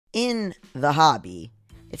in the hobby,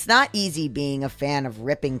 it's not easy being a fan of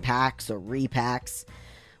ripping packs or repacks.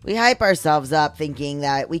 We hype ourselves up thinking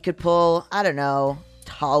that we could pull,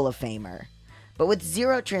 Hall of Famer. But with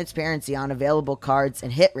zero transparency on available cards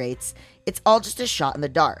and hit rates, it's all just a shot in the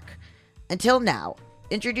dark. Until now,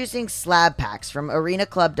 introducing slab packs from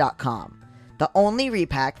arenaclub.com, the only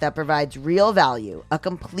repack that provides real value, a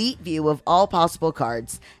complete view of all possible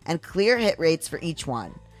cards, and clear hit rates for each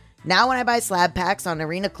one. Now when I buy slab packs on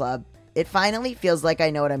Arena Club, it finally feels like I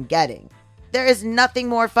know what I'm getting. There is nothing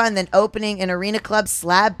more fun than opening an Arena Club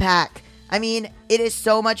slab pack. I mean, it is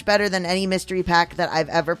so much better than any mystery pack that I've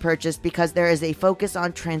ever purchased because there is a focus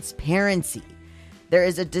on transparency. There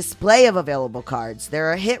is a display of available cards.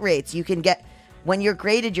 There are hit rates you can get. When you're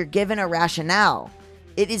graded, you're given a rationale.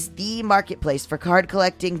 It is the marketplace for card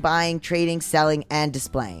collecting, buying, trading, selling, and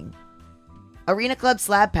displaying. Arena Club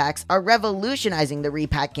slab packs are revolutionizing the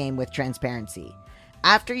repack game with transparency.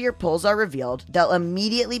 After your pulls are revealed, they'll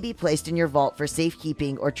immediately be placed in your vault for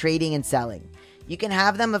safekeeping or trading and selling. You can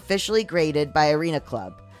have them officially graded by Arena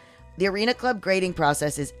Club. The Arena Club grading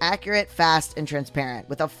process is accurate, fast, and transparent,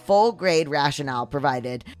 with a full grade rationale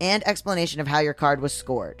provided and explanation of how your card was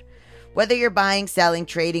scored. Whether you're buying, selling,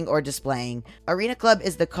 trading, or displaying, Arena Club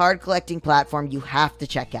is the card collecting platform you have to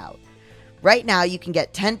check out. Right now, you can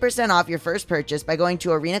get 10% off your first purchase by going to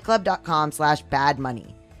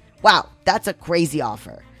arenaclub.com/badmoney. Wow, that's a crazy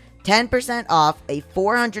offer. 10% off a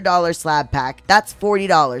 $400 slab pack, that's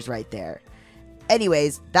 $40 right there.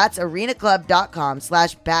 Anyways, that's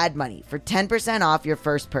arenaclub.com/badmoney for 10% off your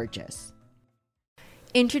first purchase.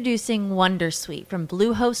 Introducing Wondersuite from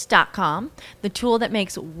Bluehost.com, the tool that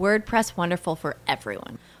makes WordPress wonderful for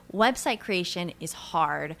everyone. Website creation is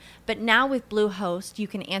hard, but now with Bluehost, you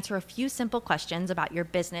can answer a few simple questions about your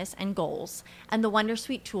business and goals, and the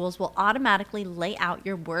Wondersuite tools will automatically lay out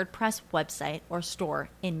your WordPress website or store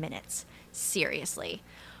in minutes. Seriously.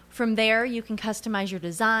 From there, you can customize your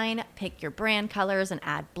design, pick your brand colors, and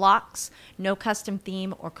add blocks. No custom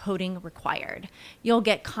theme or coding required. You'll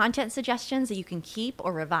get content suggestions that you can keep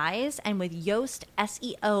or revise, and with Yoast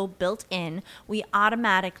SEO built in, we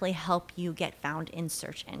automatically help you get found in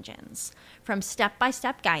search engines. From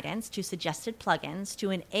step-by-step guidance to suggested plugins to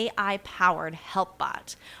an AI-powered help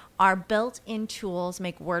bot, our built-in tools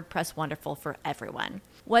make WordPress wonderful for everyone.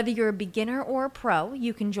 Whether you're a beginner or a pro,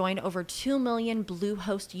 you can join over 2 million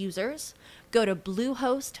Bluehost users. Go to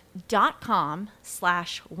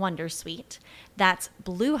bluehost.com/wondersuite. That's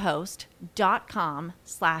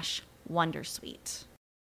bluehost.com/wondersuite.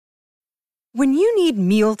 When you need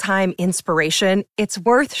mealtime inspiration, it's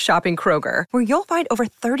worth shopping Kroger, where you'll find over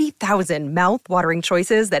 30,000 mouth-watering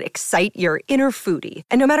choices that excite your inner foodie.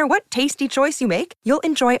 And no matter what tasty choice you make, you'll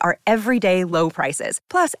enjoy our everyday low prices,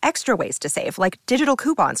 plus extra ways to save, like digital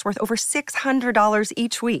coupons worth over $600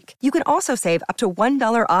 each week. You can also save up to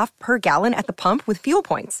 $1 off per gallon at the pump with fuel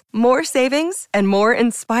points. More savings and more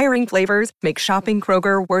inspiring flavors make shopping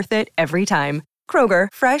Kroger worth it every time. Kroger,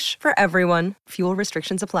 fresh for everyone. Fuel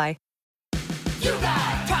restrictions apply. You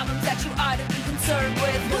got problems that you ought to be concerned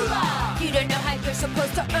with. Moolah. You don't know how you're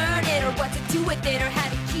supposed to earn it, or what to do with it, or how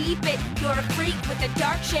to keep it. You're a freak with a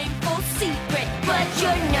dark, shameful secret, but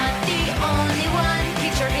you're not the only one.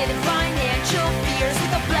 Get your hidden financial fears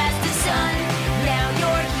with a blast of sun. Now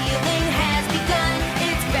your healing has begun.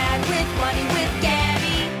 It's Bad with Money with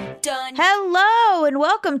Gabby Dunn. Hello and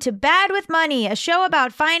welcome to Bad with Money, a show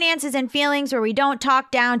about finances and feelings where we don't talk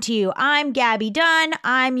down to you. I'm Gabby Dunn.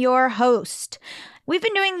 I'm your host. We've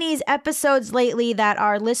been doing these episodes lately that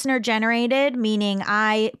are listener generated, meaning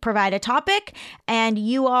I provide a topic and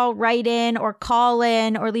you all write in or call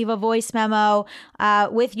in or leave a voice memo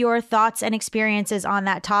with your thoughts and experiences on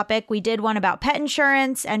that topic. We did one about pet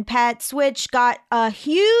insurance and pets, which got a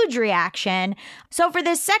huge reaction. So for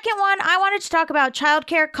this second one, I wanted to talk about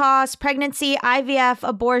childcare costs, pregnancy, IVF,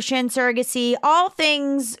 abortion, surrogacy, all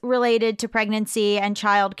things related to pregnancy and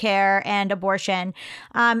childcare and abortion.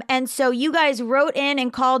 And so you guys wrote in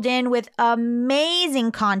and called in with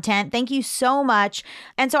amazing content. Thank you so much.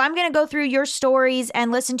 And so I'm going to go through your stories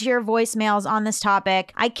and listen to your voicemails on this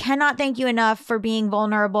topic. I cannot thank you enough for being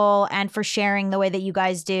vulnerable and for sharing the way that you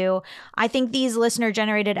guys do. I think these listener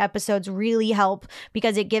generated episodes really help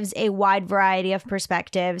because it gives a wide variety of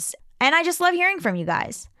perspectives. And I just love hearing from you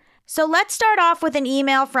guys. So let's start off with an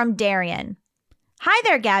email from Darian. Hi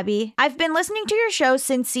there, Gabby. I've been listening to your show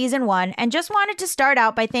since season 1 and just wanted to start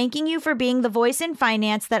out by thanking you for being the voice in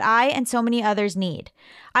finance that I and so many others need.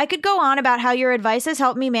 I could go on about how your advice has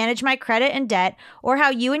helped me manage my credit and debt, or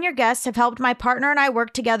how you and your guests have helped my partner and I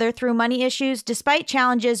work together through money issues despite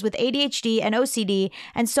challenges with ADHD and OCD,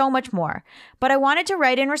 and so much more. but I wanted to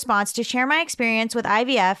write in response to share my experience with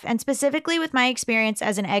IVF and specifically with my experience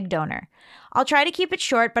as an egg donor. I'll try to keep it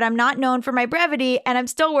short, but I'm not known for my brevity, and I'm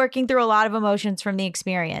still working through a lot of emotions from the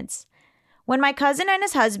experience. When my cousin and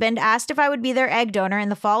his husband asked if I would be their egg donor in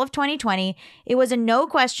the fall of 2020, it was a no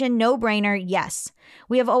question, no-brainer yes.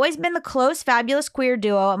 We have always been the close, fabulous queer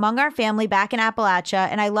duo among our family back in Appalachia,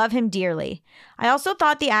 and I love him dearly. I also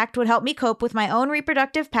thought the act would help me cope with my own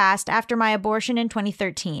reproductive past after my abortion in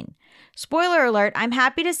 2013. Spoiler alert, I'm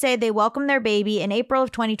happy to say they welcomed their baby in April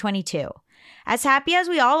of 2022. As happy as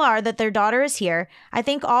we all are that their daughter is here, I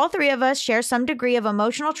think all three of us share some degree of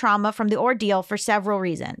emotional trauma from the ordeal for several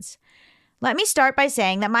reasons. Let me start by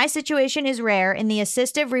saying that my situation is rare in the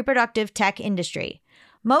assistive reproductive tech industry.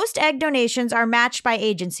 Most egg donations are matched by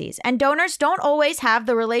agencies, and donors don't always have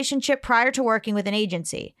the relationship prior to working with an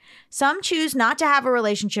agency. Some choose not to have a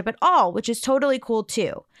relationship at all, which is totally cool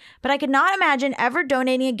too. But I could not imagine ever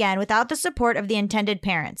donating again without the support of the intended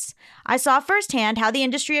parents. I saw firsthand how the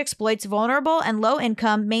industry exploits vulnerable and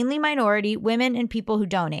low-income, mainly minority, women and people who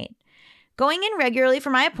donate. Going in regularly for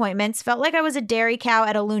my appointments felt like I was a dairy cow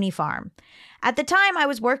at a loony farm. At the time, I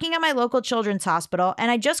was working at my local children's hospital, and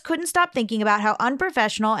I just couldn't stop thinking about how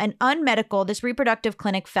unprofessional and unmedical this reproductive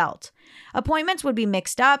clinic felt. Appointments would be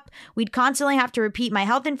mixed up, we'd constantly have to repeat my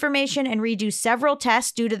health information and redo several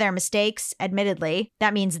tests due to their mistakes, admittedly.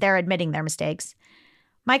 That means they're admitting their mistakes.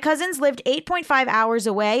 My cousins lived 8.5 hours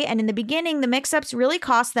away, and in the beginning, the mix-ups really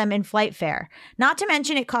cost them in flight fare. Not to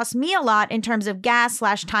mention it cost me a lot in terms of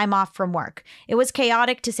gas/time off from work. It was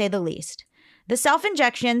chaotic to say the least. The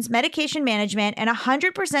self-injections, medication management, and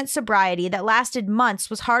 100% sobriety that lasted months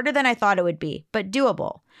was harder than I thought it would be, but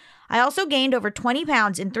doable. I also gained over 20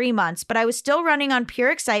 pounds in 3 months, but I was still running on pure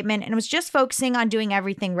excitement and was just focusing on doing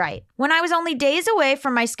everything right. When I was only days away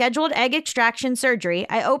from my scheduled egg extraction surgery,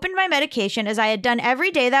 I opened my medication as I had done every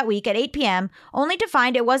day that week at 8 p.m., only to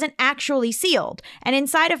find it wasn't actually sealed, and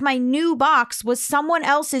inside of my new box was someone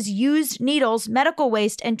else's used needles, medical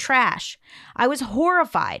waste, and trash. I was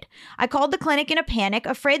horrified. I called the clinic in a panic,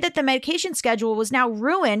 afraid that the medication schedule was now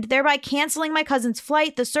ruined, thereby canceling my cousin's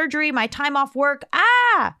flight, the surgery, my time off work.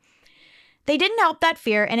 They didn't help that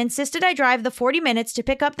fear and insisted I drive the 40 minutes to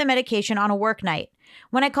pick up the medication on a work night.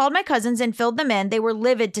 When I called my cousins and filled them in, they were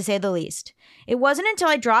livid to say the least. It wasn't until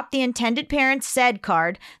I dropped the intended parents said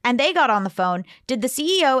card and they got on the phone did the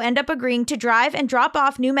CEO end up agreeing to drive and drop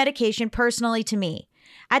off new medication personally to me.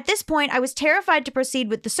 At this point, I was terrified to proceed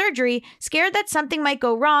with the surgery, scared that something might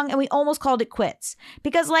go wrong, and we almost called it quits.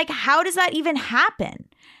 Because, how does that even happen?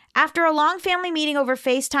 After a long family meeting over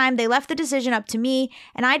FaceTime, they left the decision up to me,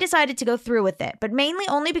 and I decided to go through with it, but mainly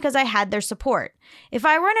only because I had their support. If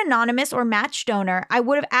I were an anonymous or matched donor, I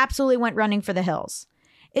would have absolutely went running for the hills.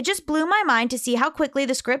 It just blew my mind to see how quickly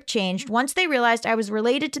the script changed once they realized I was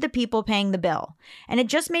related to the people paying the bill. And it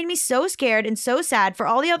just made me so scared and so sad for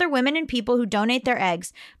all the other women and people who donate their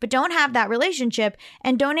eggs, but don't have that relationship,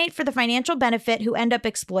 and donate for the financial benefit who end up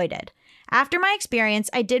exploited. After my experience,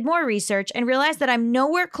 I did more research and realized that I'm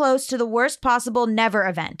nowhere close to the worst possible never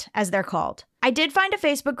event, as they're called. I did find a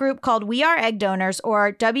Facebook group called We Are Egg Donors,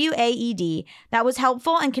 or WAED, that was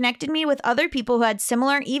helpful and connected me with other people who had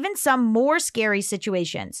similar, even some more scary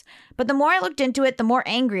situations. But the more I looked into it, the more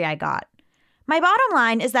angry I got. My bottom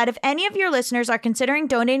line is that if any of your listeners are considering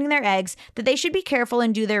donating their eggs, that they should be careful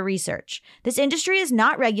and do their research. This industry is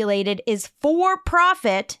not regulated, is for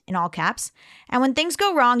profit, in all caps, and when things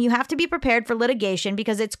go wrong, you have to be prepared for litigation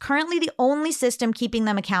because it's currently the only system keeping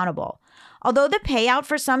them accountable. Although the payout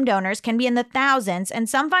for some donors can be in the thousands and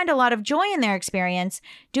some find a lot of joy in their experience,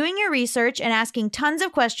 doing your research and asking tons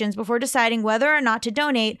of questions before deciding whether or not to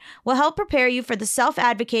donate will help prepare you for the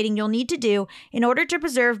self-advocating you'll need to do in order to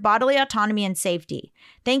preserve bodily autonomy and safety.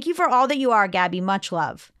 Thank you for all that you are, Gabby. Much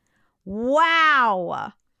love.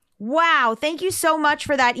 Wow. Thank you so much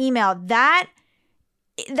for that email. That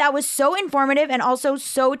was so informative and also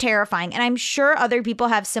so terrifying, and I'm sure other people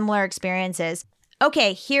have similar experiences.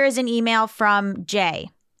 Okay, here is an email from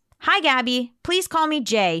Jay. Hi, Gabby. Please call me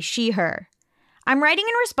Jay, she, her. I'm writing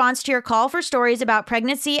in response to your call for stories about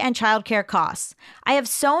pregnancy and childcare costs. I have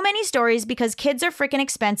so many stories because kids are freaking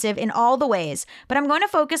expensive in all the ways, but I'm going to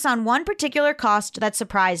focus on one particular cost that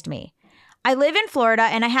surprised me. I live in Florida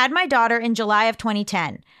and I had my daughter in July of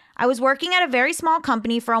 2010. I was working at a very small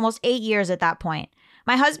company for almost 8 years at that point.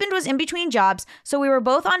 My husband was in between jobs, so we were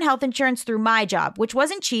both on health insurance through my job, which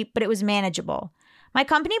wasn't cheap, but it was manageable. My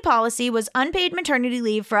company policy was unpaid maternity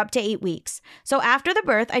leave for up to 8 weeks, so after the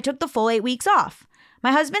birth, I took the full 8 weeks off.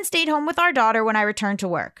 My husband stayed home with our daughter when I returned to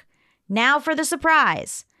work. Now for the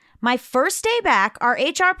surprise. My first day back, our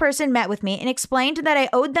HR person met with me and explained that I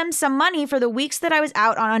owed them some money for the weeks that I was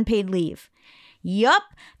out on unpaid leave. Yup,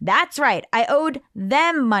 that's right. I owed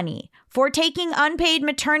them money for taking unpaid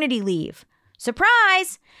maternity leave.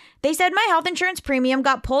 Surprise! They said my health insurance premium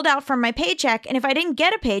got pulled out from my paycheck, and if I didn't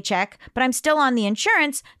get a paycheck, but I'm still on the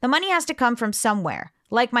insurance, the money has to come from somewhere,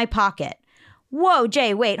 like my pocket. Whoa,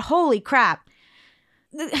 Jay, wait, holy crap.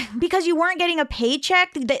 Because you weren't getting a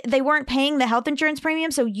paycheck, they weren't paying the health insurance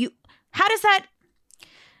premium, how does that...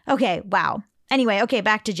 Okay, wow. Anyway, okay,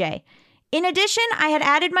 back to Jay. In addition, I had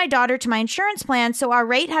added my daughter to my insurance plan, so our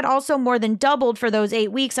rate had also more than doubled for those 8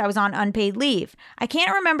 weeks I was on unpaid leave. I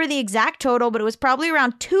can't remember the exact total, but it was probably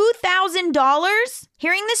around $2,000.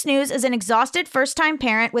 Hearing this news as an exhausted first-time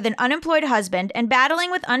parent with an unemployed husband and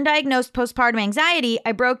battling with undiagnosed postpartum anxiety,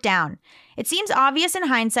 I broke down. It seems obvious in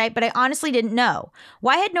hindsight, but I honestly didn't know.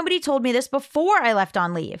 Why had nobody told me this before I left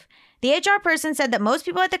on leave? The HR person said that most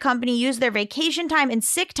people at the company use their vacation time and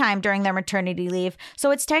sick time during their maternity leave, so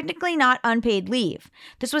it's technically not unpaid leave.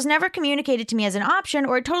 This was never communicated to me as an option,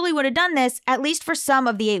 or I totally would have done this, at least for some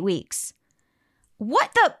of the 8 weeks. What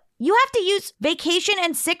the? You have to use vacation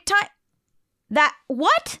and sick time?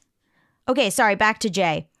 What? Okay, sorry, back to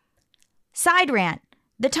Jay. Side rant.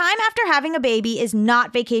 The time after having a baby is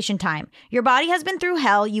not vacation time. Your body has been through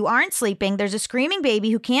hell, you aren't sleeping, there's a screaming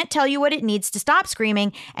baby who can't tell you what it needs to stop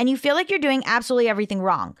screaming, and you feel like you're doing absolutely everything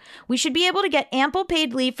wrong. We should be able to get ample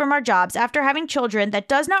paid leave from our jobs after having children that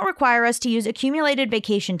does not require us to use accumulated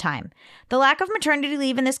vacation time. The lack of maternity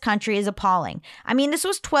leave in this country is appalling. I mean, this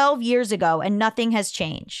was 12 years ago and nothing has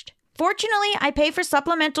changed. Fortunately, I pay for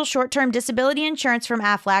supplemental short-term disability insurance from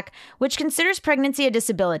Aflac, which considers pregnancy a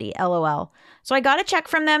disability, LOL. So I got a check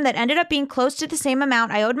from them that ended up being close to the same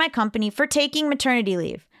amount I owed my company for taking maternity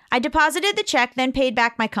leave. I deposited the check, then paid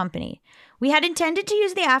back my company. We had intended to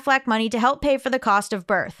use the Aflac money to help pay for the cost of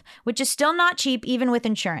birth, which is still not cheap even with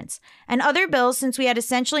insurance, and other bills since we had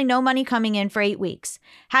essentially no money coming in for 8 weeks.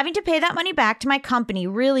 Having to pay that money back to my company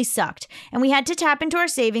really sucked, and we had to tap into our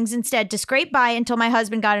savings instead to scrape by until my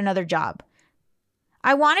husband got another job.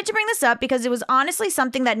 I wanted to bring this up because it was honestly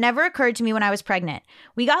something that never occurred to me when I was pregnant.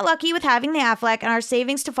 We got lucky with having the Aflac and our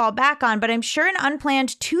savings to fall back on, but I'm sure an unplanned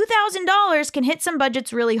 $2,000 can hit some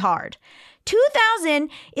budgets really hard. $2,000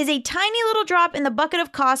 is a tiny little drop in the bucket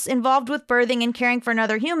of costs involved with birthing and caring for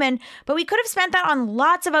another human, but we could have spent that on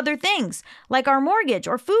lots of other things, like our mortgage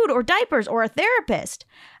or food or diapers or a therapist.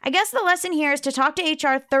 I guess the lesson here is to talk to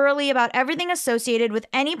HR thoroughly about everything associated with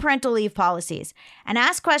any parental leave policies, and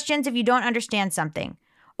ask questions if you don't understand something.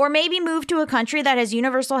 Or maybe move to a country that has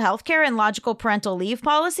universal healthcare and logical parental leave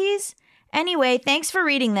policies. Anyway, thanks for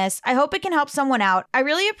reading this. I hope it can help someone out. I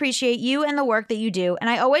really appreciate you and the work that you do, and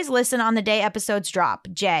I always listen on the day episodes drop.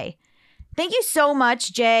 Jay. Thank you so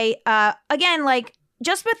much, Jay. Again,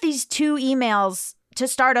 just with these 2 emails to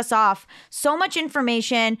start us off, so much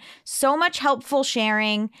information, so much helpful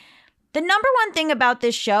sharing. The number one thing about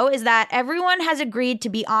this show is that everyone has agreed to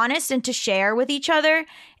be honest and to share with each other.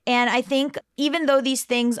 And I think even though these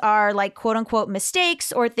things are quote unquote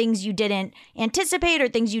mistakes or things you didn't anticipate or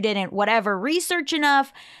things you didn't research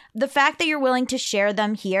enough, the fact that you're willing to share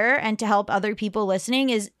them here and to help other people listening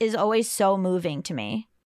is always so moving to me.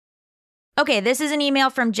 Okay, this is an email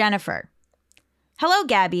from Jennifer. Hello,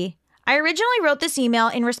 Gabby. I originally wrote this email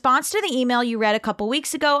in response to the email you read a couple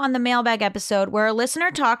weeks ago on the mailbag episode where a listener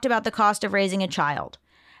talked about the cost of raising a child.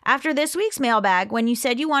 After this week's mailbag, when you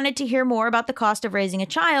said you wanted to hear more about the cost of raising a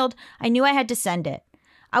child, I knew I had to send it.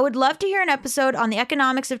 I would love to hear an episode on the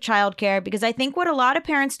economics of childcare because I think what a lot of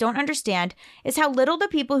parents don't understand is how little the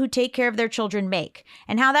people who take care of their children make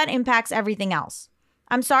and how that impacts everything else.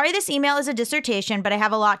 I'm sorry this email is a dissertation, but I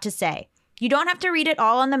have a lot to say. You don't have to read it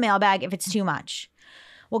all on the mailbag if it's too much.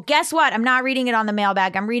 Well, guess what? I'm not reading it on the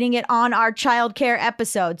mailbag. I'm reading it on our childcare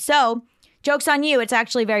episode. So, joke's on you. It's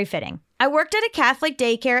actually very fitting. I worked at a Catholic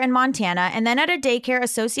daycare in Montana and then at a daycare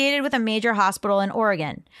associated with a major hospital in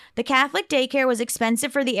Oregon. The Catholic daycare was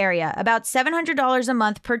expensive for the area, about $700 a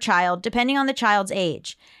month per child, depending on the child's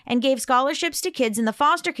age, and gave scholarships to kids in the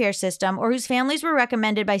foster care system or whose families were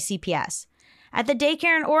recommended by CPS. At the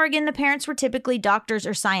daycare in Oregon, the parents were typically doctors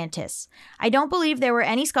or scientists. I don't believe there were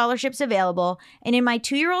any scholarships available, and in my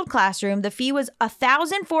 2-year-old classroom, the fee was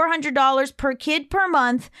 $1,400 per kid per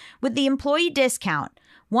month with the employee discount.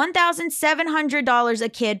 $1,700 a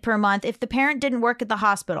kid per month if the parent didn't work at the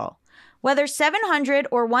hospital. Whether $700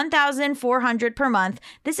 or $1,400 per month,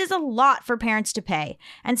 this is a lot for parents to pay,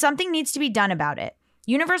 and something needs to be done about it.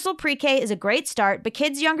 Universal pre-K is a great start, but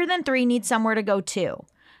kids younger than 3 need somewhere to go too.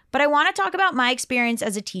 But I want to talk about my experience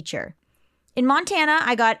as a teacher. In Montana,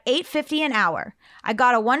 I got $8.50 an hour. I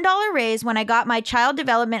got a $1 raise when I got my Child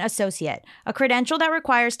Development Associate, a credential that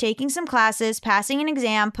requires taking some classes, passing an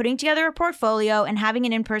exam, putting together a portfolio, and having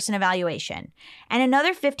an in-person evaluation. And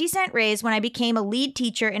another 50-cent raise when I became a lead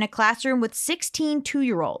teacher in a classroom with 16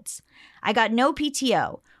 two-year-olds. I got no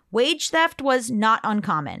PTO. Wage theft was not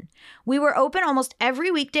uncommon. We were open almost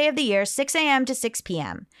every weekday of the year, 6 a.m. to 6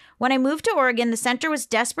 p.m. When I moved to Oregon, the center was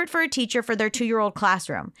desperate for a teacher for their 2-year-old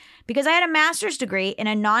classroom. Because I had a master's degree in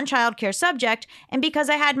a non-childcare subject, and because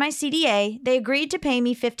I had my CDA, they agreed to pay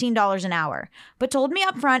me $15 an hour, but told me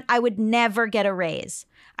up front I would never get a raise.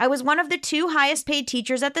 I was one of the 2 highest paid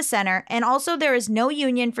teachers at the center, and also there is no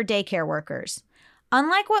union for daycare workers.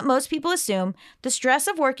 Unlike what most people assume, the stress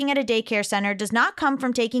of working at a daycare center does not come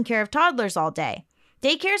from taking care of toddlers all day.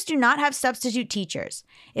 Daycares do not have substitute teachers.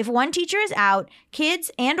 If one teacher is out, kids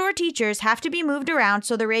and/or teachers have to be moved around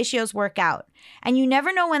so the ratios work out. And you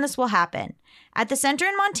never know when this will happen. At the center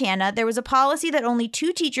in Montana, there was a policy that only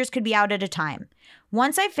 2 teachers could be out at a time.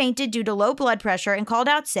 Once I fainted due to low blood pressure and called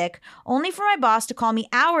out sick, only for my boss to call me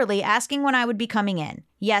hourly asking when I would be coming in.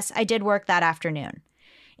 Yes, I did work that afternoon.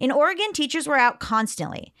 In Oregon, teachers were out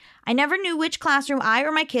constantly. I never knew which classroom I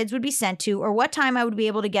or my kids would be sent to or what time I would be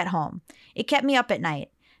able to get home. It kept me up at night.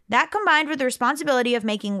 That, combined with the responsibility of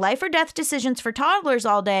making life or death decisions for toddlers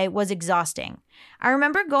all day, was exhausting. I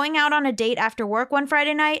remember going out on a date after work one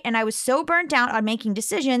Friday night, and I was so burnt out on making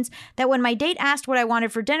decisions that when my date asked what I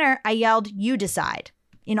wanted for dinner, I yelled, "You decide,"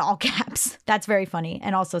 in all caps. That's very funny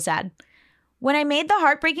and also sad. When I made the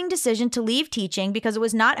heartbreaking decision to leave teaching because it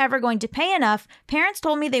was not ever going to pay enough, parents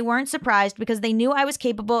told me they weren't surprised because they knew I was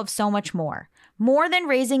capable of so much more. More than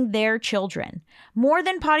raising their children. More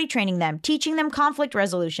than potty training them, teaching them conflict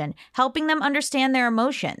resolution, helping them understand their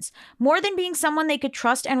emotions. More than being someone they could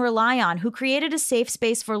trust and rely on who created a safe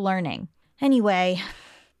space for learning. Anyway,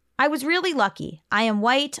 I was really lucky. I am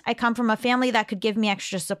white, I come from a family that could give me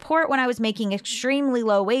extra support when I was making extremely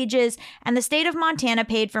low wages, and the state of Montana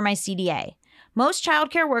paid for my CDA. Most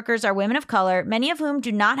childcare workers are women of color, many of whom do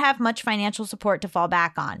not have much financial support to fall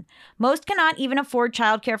back on. Most cannot even afford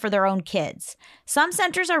childcare for their own kids. Some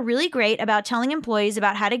centers are really great about telling employees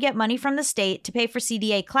about how to get money from the state to pay for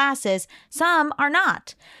CDA classes. Some are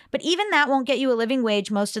not. But even that won't get you a living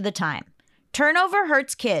wage most of the time. Turnover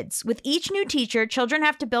hurts kids. With each new teacher, children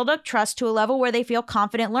have to build up trust to a level where they feel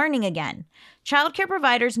confident learning again. Childcare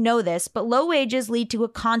providers know this, but low wages lead to a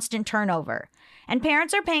constant turnover. And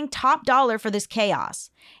parents are paying top dollar for this chaos.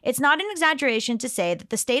 It's not an exaggeration to say that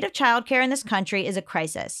the state of childcare in this country is a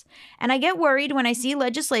crisis. And I get worried when I see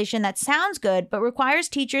legislation that sounds good but requires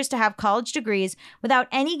teachers to have college degrees without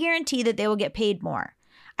any guarantee that they will get paid more.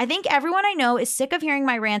 I think everyone I know is sick of hearing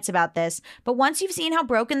my rants about this, but once you've seen how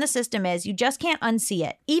broken the system is, you just can't unsee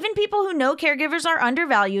it. Even people who know caregivers are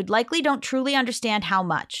undervalued likely don't truly understand how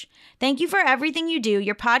much. Thank you for everything you do.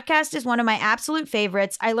 Your podcast is one of my absolute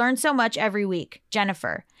favorites. I learn so much every week.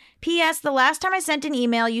 Jennifer. P.S. The last time I sent an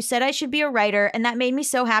email, you said I should be a writer, and that made me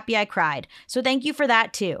so happy I cried. So thank you for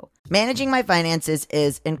that, too. Managing my finances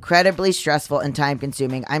is incredibly stressful and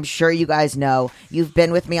time-consuming. I'm sure you guys know. You've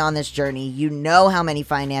been with me on this journey. You know how many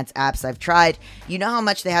finance apps I've tried. You know how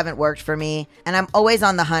much they haven't worked for me. And I'm always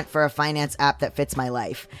on the hunt for a finance app that fits my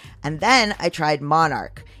life. And then I tried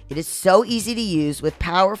Monarch. It is so easy to use with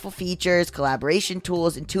powerful features, collaboration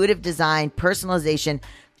tools, intuitive design, personalization,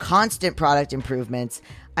 constant product improvements.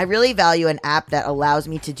 I really value an app that allows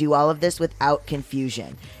me to do all of this without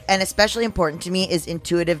confusion. And especially important to me is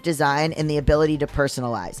intuitive design and the ability to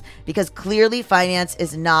personalize, because clearly finance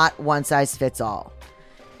is not one size fits all.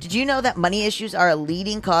 Did you know that money issues are a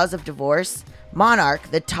leading cause of divorce? Monarch,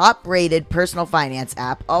 the top-rated personal finance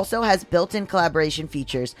app, also has built-in collaboration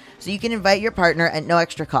features so you can invite your partner at no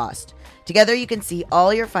extra cost. Together, you can see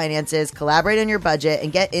all your finances, collaborate on your budget,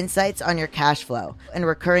 and get insights on your cash flow and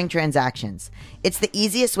recurring transactions. It's the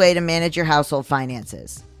easiest way to manage your household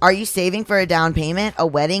finances. Are you saving for a down payment, a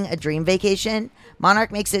wedding, a dream vacation?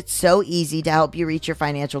 Monarch makes it so easy to help you reach your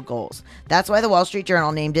financial goals. That's why the Wall Street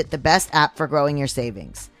Journal named it the best app for growing your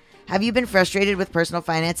savings. Have you been frustrated with personal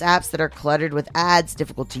finance apps that are cluttered with ads,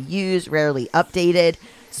 difficult to use, rarely updated?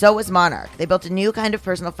 So was Monarch. They built a new kind of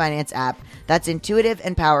personal finance app that's intuitive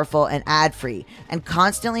and powerful and ad-free and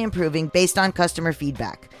constantly improving based on customer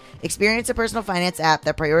feedback. Experience a personal finance app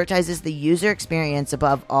that prioritizes the user experience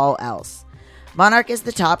above all else. Monarch is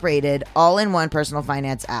the top-rated, all-in-one personal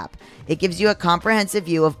finance app. It gives you a comprehensive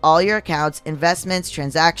view of all your accounts, investments,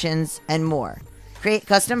 transactions, and more. Create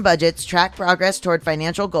custom budgets, track progress toward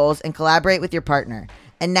financial goals, and collaborate with your partner.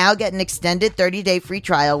 And now get an extended 30-day free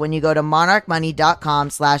trial when you go to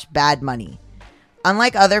monarchmoney.com/badmoney.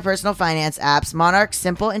 Unlike other personal finance apps, Monarch's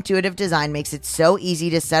simple, intuitive design makes it so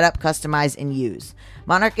easy to set up, customize, and use.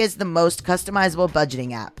 Monarch is the most customizable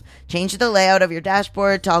budgeting app. Change the layout of your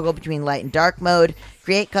dashboard, toggle between light and dark mode,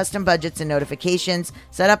 create custom budgets and notifications,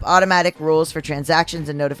 set up automatic rules for transactions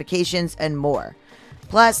and notifications, and more.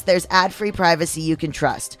 Plus, there's ad-free privacy you can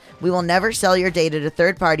trust. We will never sell your data to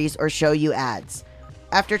third parties or show you ads.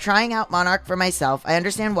 After trying out Monarch for myself, I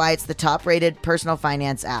understand why it's the top-rated personal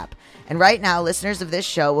finance app. And right now, listeners of this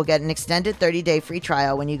show will get an extended 30-day free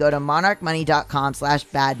trial when you go to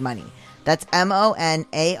monarchmoney.com/badmoney. That's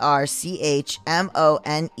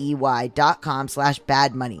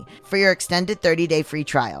monarchmoney.com/badmoney for your extended 30-day free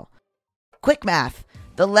trial. Quick math.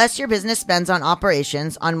 The less your business spends on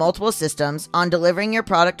operations, on multiple systems, on delivering your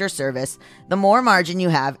product or service, the more margin you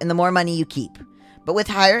have and the more money you keep. But with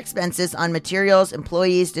higher expenses on materials,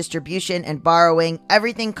 employees, distribution, and borrowing,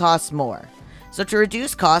 everything costs more. So to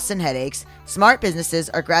reduce costs and headaches, smart businesses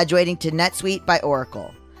are graduating to NetSuite by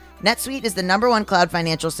Oracle. NetSuite is the #1 cloud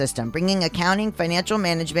financial system, bringing accounting, financial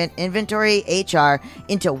management, inventory, HR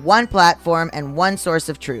into one platform and one source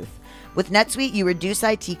of truth. With NetSuite, you reduce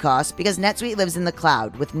IT costs because NetSuite lives in the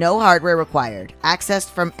cloud with no hardware required,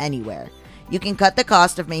 accessed from anywhere. You can cut the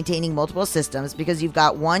cost of maintaining multiple systems because you've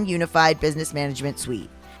got one unified business management suite.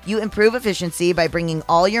 You improve efficiency by bringing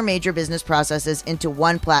all your major business processes into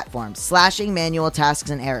one platform, slashing manual tasks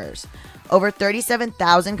and errors. Over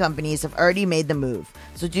 37,000 companies have already made the move,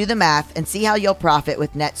 so do the math and see how you'll profit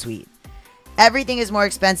with NetSuite. Everything is more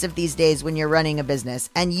expensive these days when you're running a business,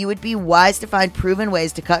 and you would be wise to find proven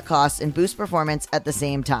ways to cut costs and boost performance at the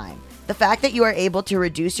same time. The fact that you are able to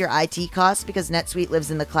reduce your IT costs because NetSuite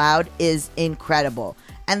lives in the cloud is incredible.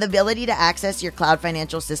 And the ability to access your cloud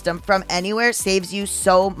financial system from anywhere saves you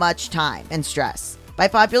so much time and stress. By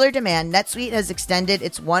popular demand, NetSuite has extended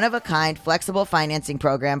its one-of-a-kind flexible financing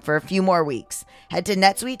program for a few more weeks. Head to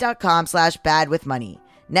netsuite.com/badwithmoney.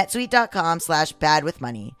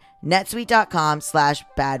 netsuite.com/badwithmoney.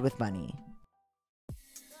 netsuite.com/badwithmoney.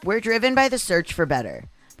 We're driven by the search for better.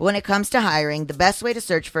 But when it comes to hiring, the best way to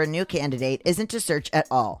search for a new candidate isn't to search at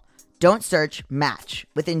all. Don't search, match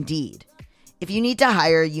with Indeed. If you need to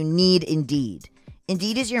hire, you need Indeed.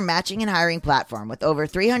 Indeed is your matching and hiring platform with over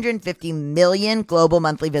 350 million global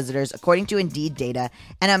monthly visitors, according to Indeed data,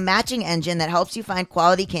 and a matching engine that helps you find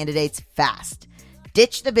quality candidates fast.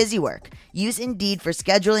 Ditch the busy work. Use Indeed for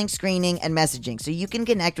scheduling, screening, and messaging so you can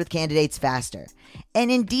connect with candidates faster. And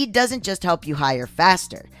Indeed doesn't just help you hire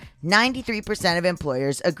faster. 93% of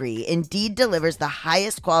employers agree Indeed delivers the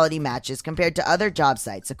highest quality matches compared to other job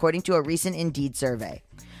sites, according to a recent Indeed survey.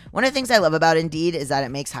 One of the things I love about Indeed is that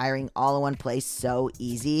it makes hiring all in one place so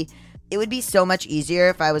easy. It would be so much easier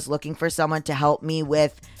if I was looking for someone to help me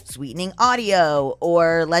with sweetening audio,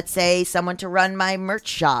 or let's say someone to run my merch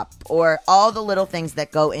shop, or all the little things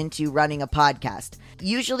that go into running a podcast.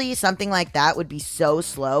 Usually something like that would be so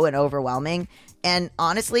slow and overwhelming. And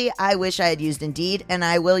honestly, I wish I had used Indeed, and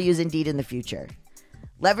I will use Indeed in the future.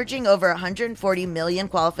 Leveraging over 140 million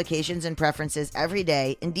qualifications and preferences every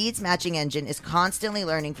day, Indeed's matching engine is constantly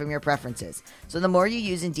learning from your preferences. So the more you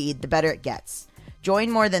use Indeed, the better it gets.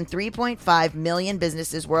 Join more than 3.5 million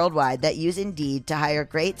businesses worldwide that use Indeed to hire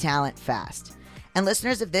great talent fast. And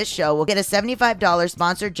listeners of this show will get a $75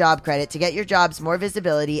 sponsored job credit to get your jobs more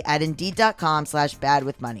visibility at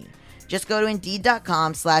Indeed.com/badwithmoney. Just go to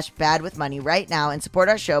Indeed.com/badwithmoney right now and support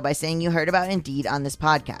our show by saying you heard about Indeed on this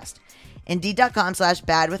podcast.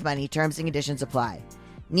 Indeed.com/badwithmoney. Terms and conditions apply.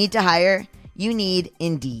 Need to hire? You need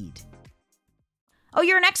Indeed. Oh,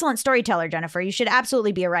 you're an excellent storyteller, Jennifer. You should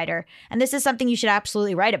absolutely be a writer. And this is something you should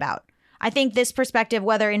absolutely write about. I think this perspective,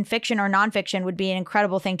 whether in fiction or nonfiction, would be an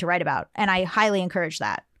incredible thing to write about. And I highly encourage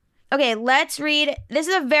that. Okay, let's read. This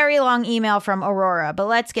is a very long email from Aurora, but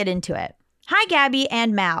let's get into it. Hi, Gabby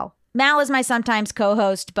and Mal. Mal is my sometimes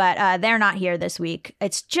co-host, but they're not here this week.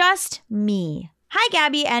 It's just me. Hi,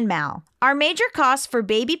 Gabby and Mal. Our major costs for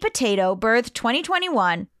baby Potato, birth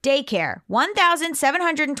 2021, daycare,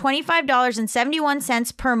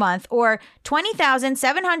 $1,725.71 per month, or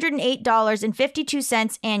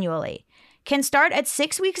 $20,708.52 annually. Can start at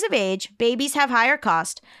 6 weeks of age. Babies have higher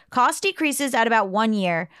cost. Cost decreases at about 1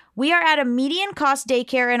 year. We are at a median cost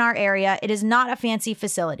daycare in our area. It is not a fancy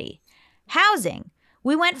facility. Housing.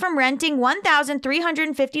 We went from renting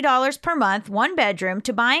 $1,350 per month, 1 bedroom,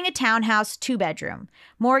 to buying a townhouse, 2 bedroom.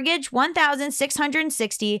 Mortgage,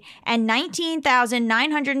 $1,660 and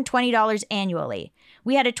 $19,920 annually.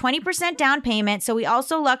 We had a 20% down payment, so we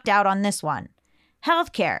also lucked out on this one.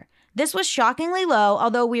 Healthcare. This was shockingly low,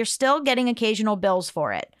 although we are still getting occasional bills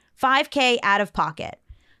for it. $5,000 out of pocket.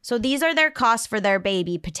 So these are their costs for their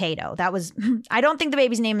baby, Potato. That was, I don't think the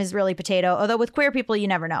baby's name is really Potato, although with queer people, you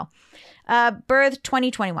never know. Birth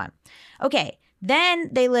 2021. Okay, then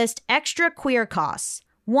they list extra queer costs.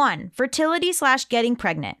 1, fertility/getting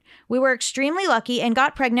pregnant. We were extremely lucky and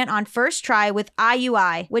got pregnant on first try with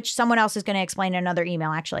IUI, which someone else is going to explain in another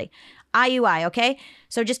email, actually. IUI, okay?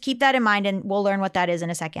 So just keep that in mind and we'll learn what that is in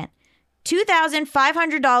a second.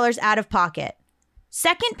 $2,500 out of pocket.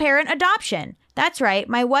 Second parent adoption. That's right,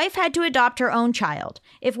 my wife had to adopt her own child.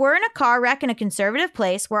 If we're in a car wreck in a conservative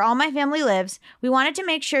place where all my family lives, we wanted to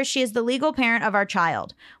make sure she is the legal parent of our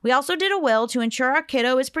child. We also did a will to ensure our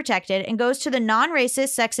kiddo is protected and goes to the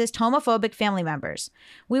non-racist, sexist, homophobic family members.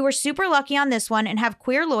 We were super lucky on this one and have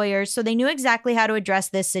queer lawyers, so they knew exactly how to address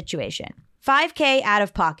this situation. $5,000 out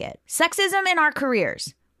of pocket. Sexism in our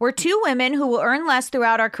careers. We're two women who will earn less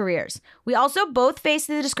throughout our careers. We also both face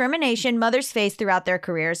the discrimination mothers face throughout their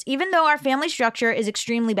careers, even though our family structure is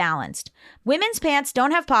extremely balanced. Women's pants don't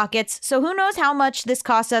have pockets, so who knows how much this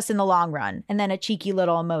costs us in the long run? And then a cheeky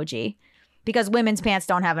little emoji. Because women's pants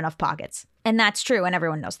don't have enough pockets. And that's true, and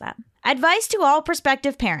everyone knows that. Advice to all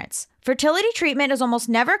prospective parents. Fertility treatment is almost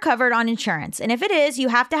never covered on insurance, and if it is, you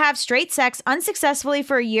have to have straight sex unsuccessfully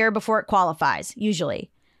for a year before it qualifies, usually.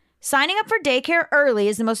 Signing up for daycare early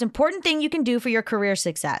is the most important thing you can do for your career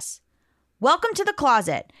success. Welcome to the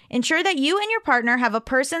closet. Ensure that you and your partner have a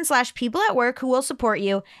person/people at work who will support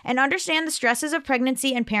you and understand the stresses of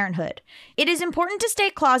pregnancy and parenthood. It is important to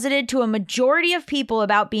stay closeted to a majority of people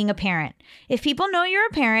about being a parent. If people know you're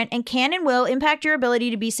a parent and can and will impact your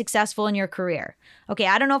ability to be successful in your career. Okay,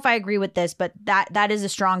 I don't know if I agree with this, but that is a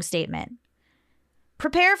strong statement.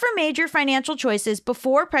 Prepare for major financial choices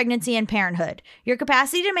before pregnancy and parenthood. Your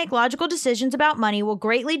capacity to make logical decisions about money will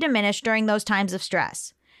greatly diminish during those times of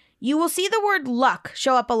stress. You will see the word luck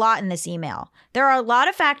show up a lot in this email. There are a lot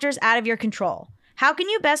of factors out of your control. How can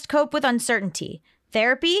you best cope with uncertainty?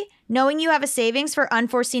 Therapy? Knowing you have a savings for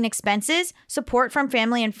unforeseen expenses? Support from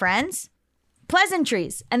family and friends?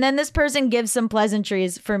 Pleasantries. And then this person gives some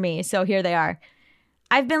pleasantries for me, so here they are.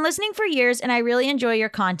 I've been listening for years and I really enjoy your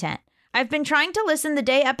content. I've been trying to listen the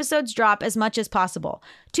day episodes drop as much as possible.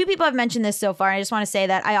 2 people have mentioned this so far. I just want to say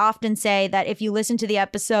that I often say that if you listen to the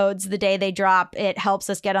episodes the day they drop, it helps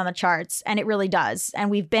us get on the charts, and it really does. And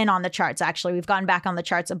we've been on the charts, actually. We've gotten back on the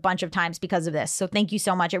charts a bunch of times because of this. So thank you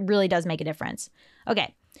so much. It really does make a difference.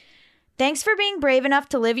 Okay. Thanks for being brave enough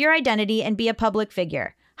to live your identity and be a public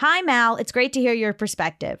figure. Hi, Mal. It's great to hear your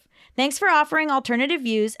perspective. Thanks for offering alternative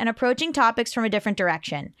views and approaching topics from a different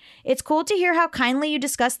direction. It's cool to hear how kindly you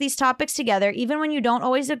discuss these topics together, even when you don't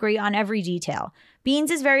always agree on every detail. Beans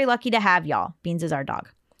is very lucky to have y'all. Beans is our dog.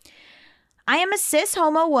 I am a cis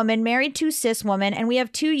homo woman married to cis woman, and we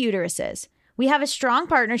have 2 uteruses. We have a strong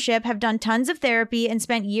partnership, have done tons of therapy, and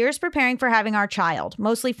spent years preparing for having our child,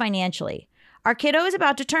 mostly financially. Our kiddo is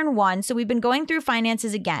about to turn 1, so we've been going through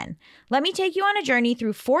finances again. Let me take you on a journey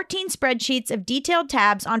through 14 spreadsheets of detailed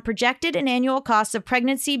tabs on projected and annual costs of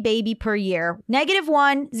pregnancy baby per year.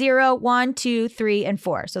 -1, 0, 1, 2, 3, and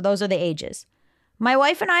 4. So those are the ages. My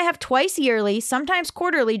wife and I have twice yearly, sometimes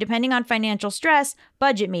quarterly, depending on financial stress,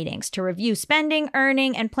 budget meetings to review spending,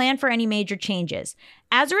 earning, and plan for any major changes.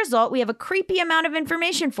 As a result, we have a creepy amount of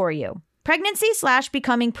information for you.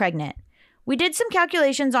 Pregnancy/becoming pregnant. We did some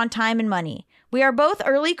calculations on time and money. We are both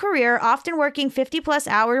early career, often working 50-plus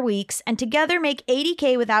hour weeks, and together make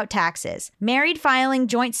 $80K without taxes. Married filing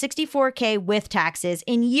joint $64K with taxes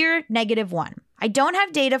in year -1. I don't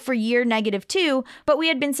have data for year -2, but we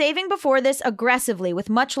had been saving before this aggressively with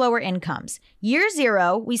much lower incomes. Year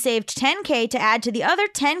 0, we saved $10K to add to the other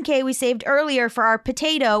 $10K we saved earlier for our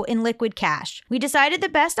potato in liquid cash. We decided the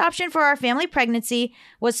best option for our family pregnancy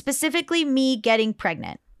was specifically me getting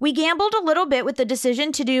pregnant. We gambled a little bit with the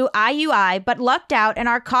decision to do IUI, but lucked out and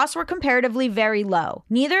our costs were comparatively very low.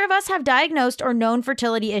 Neither of us have diagnosed or known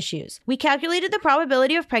fertility issues. We calculated the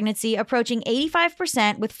probability of pregnancy approaching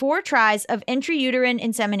 85% with 4 tries of intrauterine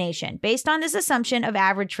insemination, based on this assumption of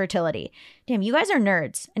average fertility. Damn, you guys are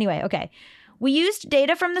nerds. Anyway, okay. We used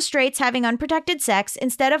data from the straights having unprotected sex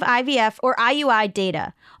instead of IVF or IUI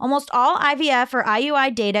data. Almost all IVF or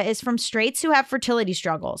IUI data is from straights who have fertility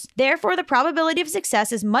struggles. Therefore, the probability of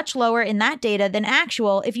success is much lower in that data than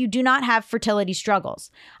actual if you do not have fertility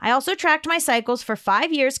struggles. I also tracked my cycles for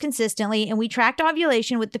 5 years consistently, and we tracked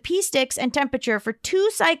ovulation with the pee sticks and temperature for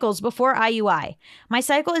 2 cycles before IUI. My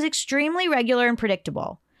cycle is extremely regular and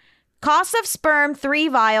predictable. Cost of sperm, 3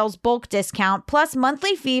 vials, bulk discount, plus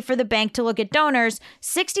monthly fee for the bank to look at donors,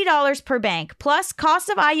 $60 per bank, plus cost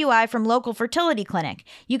of IUI from local fertility clinic.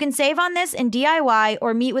 You can save on this in DIY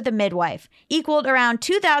or meet with a midwife, equaled around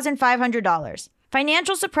 $2,500.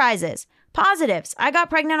 Financial surprises. Positives. I got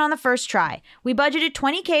pregnant on the first try. We budgeted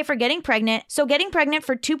 $20K for getting pregnant, so getting pregnant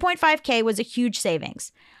for $2.5K was a huge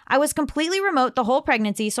savings. I was completely remote the whole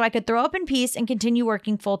pregnancy, so I could throw up in peace and continue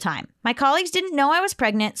working full-time. My colleagues didn't know I was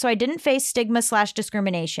pregnant, so I didn't face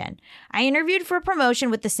stigma/discrimination. I interviewed for a promotion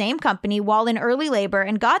with the same company while in early labor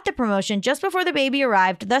and got the promotion just before the baby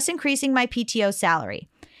arrived, thus increasing my PTO salary.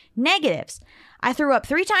 Negatives. I threw up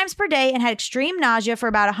 3 times per day and had extreme nausea for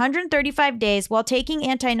about 135 days while taking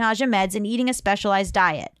anti-nausea meds and eating a specialized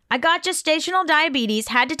diet. I got gestational diabetes,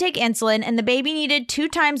 had to take insulin, and the baby needed 2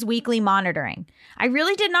 times weekly monitoring. I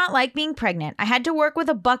really did not like being pregnant. I had to work with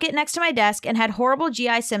a bucket next to my desk and had horrible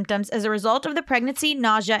GI symptoms as a result of the pregnancy,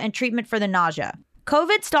 nausea, and treatment for the nausea.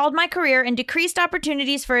 COVID stalled my career and decreased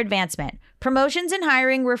opportunities for advancement. Promotions and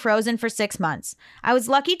hiring were frozen for 6 months. I was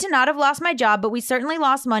lucky to not have lost my job, but we certainly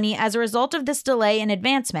lost money as a result of this delay in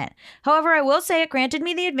advancement. However, I will say it granted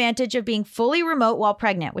me the advantage of being fully remote while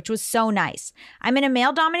pregnant, which was so nice. I'm in a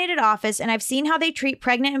male-dominated office, and I've seen how they treat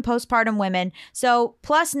pregnant and postpartum women, so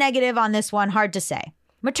plus negative on this one, hard to say.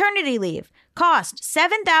 Maternity leave. Cost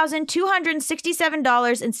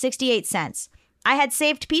 $7,267.68. I had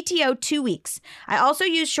saved PTO 2 weeks. I also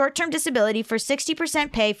used short-term disability for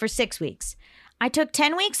 60% pay for 6 weeks. I took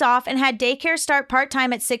 10 weeks off and had daycare start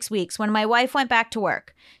part-time at 6 weeks when my wife went back to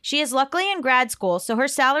work. She is luckily in grad school, so her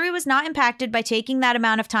salary was not impacted by taking that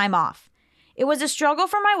amount of time off. It was a struggle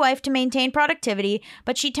for my wife to maintain productivity,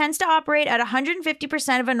 but she tends to operate at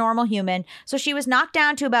 150% of a normal human, so she was knocked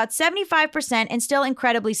down to about 75% and still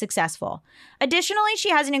incredibly successful. Additionally, she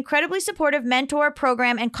has an incredibly supportive mentor,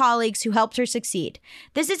 program, and colleagues who helped her succeed.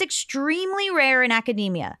 This is extremely rare in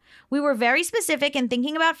academia. We were very specific in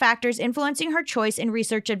thinking about factors influencing her choice in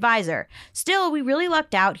research advisor. Still, we really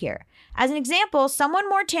lucked out here. As an example, someone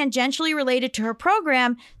more tangentially related to her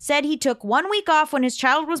program said he took 1 week off when his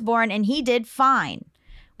child was born and he did fine.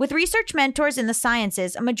 With research mentors in the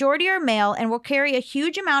sciences, a majority are male and will carry a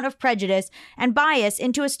huge amount of prejudice and bias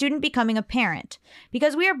into a student becoming a parent.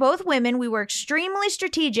 Because we are both women, we were extremely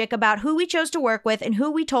strategic about who we chose to work with and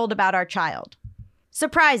who we told about our child.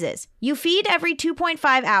 Surprises. You feed every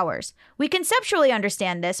 2.5 hours. We conceptually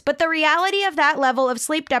understand this, but the reality of that level of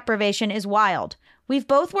sleep deprivation is wild. We've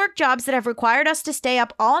both worked jobs that have required us to stay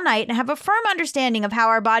up all night and have a firm understanding of how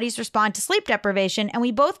our bodies respond to sleep deprivation, and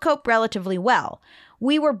we both cope relatively well.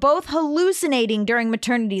 We were both hallucinating during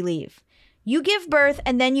maternity leave. You give birth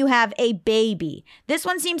and then you have a baby. This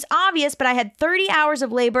one seems obvious, but I had 30 hours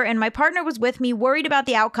of labor and my partner was with me worried about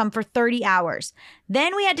the outcome for 30 hours.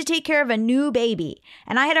 Then we had to take care of a new baby,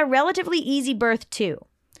 and I had a relatively easy birth too.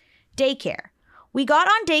 Daycare. We got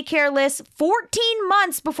on daycare lists 14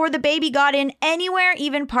 months before the baby got in anywhere,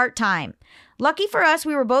 even part-time. Lucky for us,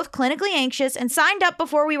 we were both clinically anxious and signed up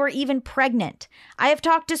before we were even pregnant. I have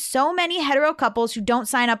talked to so many hetero couples who don't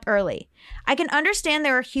sign up early. I can understand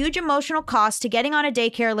there are huge emotional costs to getting on a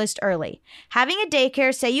daycare list early. Having a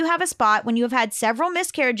daycare say you have a spot when you have had several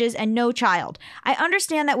miscarriages and no child. I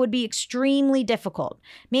understand that would be extremely difficult.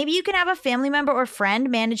 Maybe you can have a family member or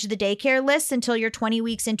friend manage the daycare list until you're 20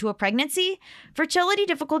 weeks into a pregnancy. Fertility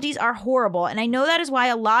difficulties are horrible, and I know that is why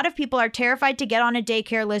a lot of people are terrified to get on a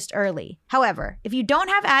daycare list early. However, if you don't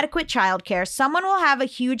have adequate childcare, someone will have a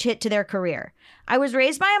huge hit to their career. I was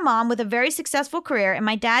raised by a mom with a very successful career, and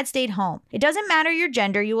my dad stayed home. It doesn't matter your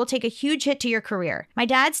gender, you will take a huge hit to your career. My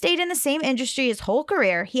dad stayed in the same industry his whole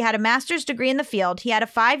career. He had a master's degree in the field. He had a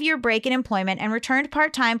 5-year break in employment and returned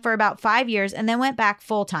part-time for about 5 years and then went back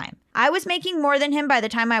full-time. I was making more than him by the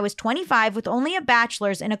time I was 25 with only a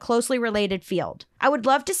bachelor's in a closely related field. I would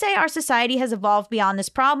love to say our society has evolved beyond this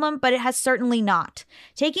problem, but it has certainly not.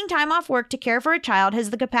 Taking time off work to care for a child has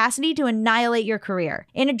the capacity to annihilate your career.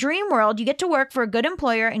 In a dream world, you get to work for a good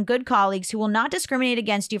employer and good colleagues who will not discriminate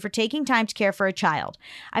against you for taking time to care for a child.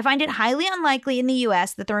 I find it highly unlikely in the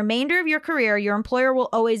US that the remainder of your career, your employer will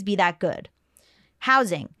always be that good.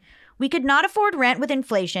 Housing. We could not afford rent with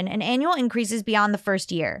inflation and annual increases beyond the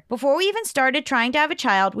first year. Before we even started trying to have a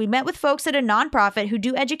child, we met with folks at a nonprofit who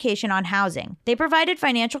do education on housing. They provided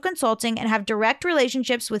financial consulting and have direct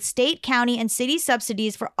relationships with state, county, and city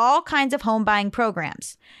subsidies for all kinds of home buying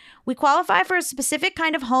programs. We qualify for a specific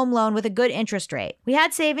kind of home loan with a good interest rate. We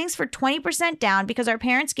had savings for 20% down because our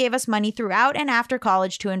parents gave us money throughout and after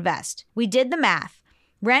college to invest. We did the math.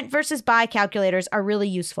 Rent versus buy calculators are really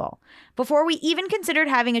useful. Before we even considered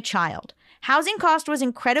having a child, Housing cost was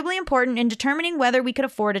incredibly important in determining whether we could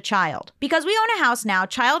afford a child. Because we own a house now,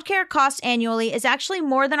 childcare cost annually is actually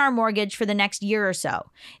more than our mortgage for the next year or so.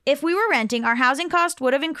 If we were renting, our housing cost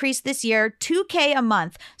would have increased this year $2,000 a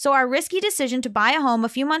month, so our risky decision to buy a home a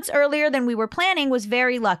few months earlier than we were planning was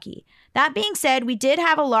very lucky. That being said, we did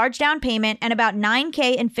have a large down payment and about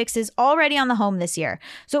 $9,000 in fixes already on the home this year,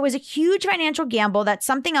 so it was a huge financial gamble that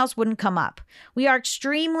something else wouldn't come up. We are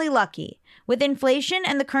extremely lucky. With inflation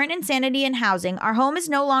and the current insanity in housing, our home is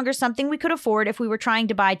no longer something we could afford if we were trying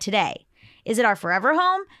to buy today. Is it our forever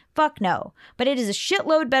home? Fuck no. But it is a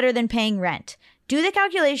shitload better than paying rent. Do the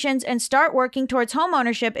calculations and start working towards home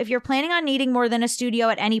ownership if you're planning on needing more than a studio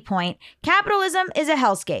at any point. Capitalism is a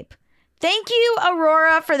hellscape. Thank you,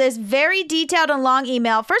 Aurora, for this very detailed and long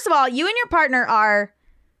email. First of all, you and your partner are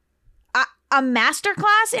a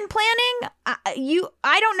masterclass in planning.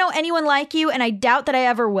 I don't know anyone like you, and I doubt that I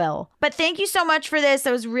ever will. But thank you so much for this.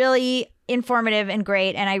 That was really informative and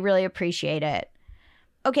great, and I really appreciate it.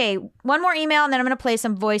 Okay, one more email, and then I'm going to play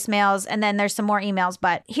some voicemails, and then there's some more emails,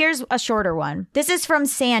 but here's a shorter one. This is from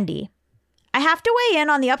Sandy. I have to weigh in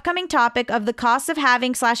on the upcoming topic of the costs of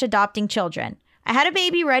having/adopting children. I had a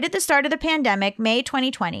baby right at the start of the pandemic, May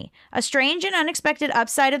 2020. A strange and unexpected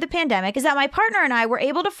upside of the pandemic is that my partner and I were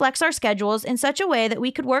able to flex our schedules in such a way that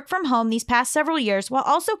we could work from home these past several years while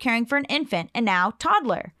also caring for an infant and now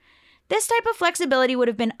toddler. This type of flexibility would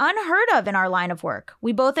have been unheard of in our line of work.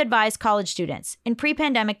 We both advise college students in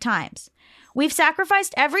pre-pandemic times. We've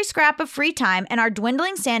sacrificed every scrap of free time and our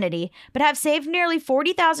dwindling sanity, but have saved nearly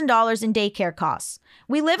 $40,000 in daycare costs.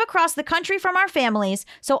 We live across the country from our families,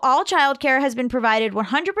 so all childcare has been provided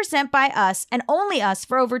 100% by us and only us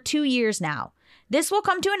for over 2 years now. This will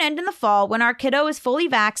come to an end in the fall when our kiddo is fully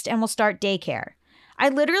vaxxed and will start daycare. I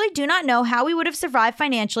literally do not know how we would have survived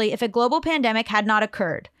financially if a global pandemic had not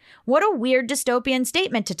occurred. What a weird dystopian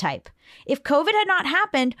statement to type. If COVID had not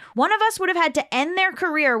happened, one of us would have had to end their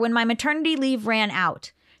career when my maternity leave ran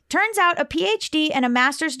out. Turns out a PhD and a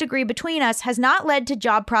master's degree between us has not led to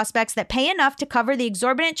job prospects that pay enough to cover the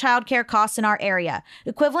exorbitant childcare costs in our area,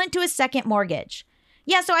 equivalent to a second mortgage.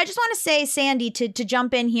 Yeah, so I just want to say, Sandy, to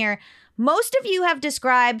jump in here, most of you have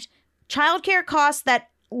described childcare costs that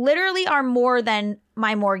literally are more than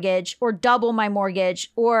my mortgage or double my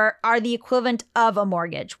mortgage or are the equivalent of a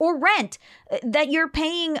mortgage, or rent that you're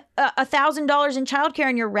paying $1,000 in childcare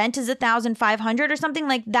and your rent is $1,500 or something.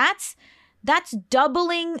 Like that's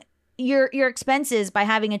doubling your expenses by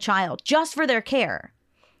having a child just for their care.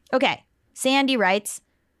 Okay, Sandy writes,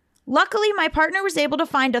 luckily, my partner was able to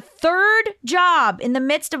find a third job in the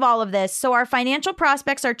midst of all of this, so our financial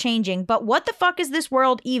prospects are changing. But what the fuck is this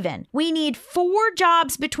world even? We need 4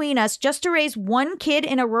 jobs between us just to raise 1 kid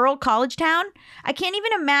in a rural college town? I can't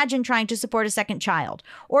even imagine trying to support a second child,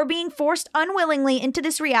 or being forced unwillingly into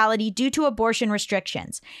this reality due to abortion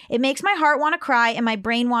restrictions. It makes my heart want to cry and my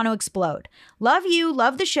brain want to explode. Love you,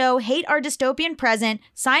 love the show, hate our dystopian present.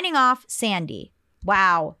 Signing off, Sandy.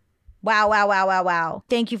 Wow. Wow.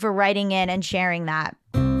 Thank you for writing in and sharing that.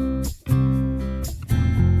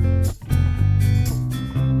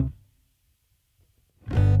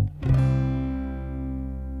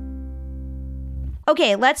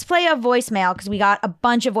 Okay, let's play a voicemail because we got a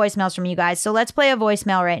bunch of voicemails from you guys. So let's play a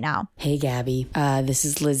voicemail right now. Hey, Gabby. This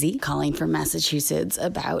is Lizzie calling from Massachusetts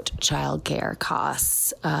about childcare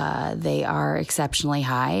costs. They are exceptionally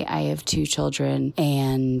high. I have 2 children,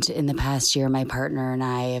 and in the past year, my partner and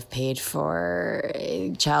I have paid for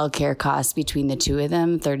childcare costs between the 2 of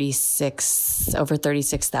them, over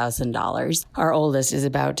 $36,000. Our oldest is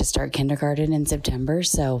about to start kindergarten in September,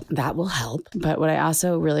 so that will help. But what I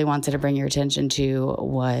also really wanted to bring your attention to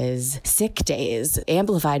was sick days.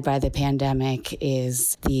 Amplified by the pandemic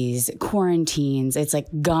is these quarantines. It's like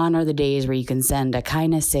gone are the days where you can send a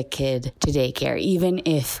kind of sick kid to daycare, even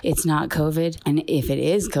if it's not COVID. And if it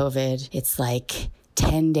is COVID, it's like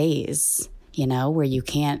 10 days, where you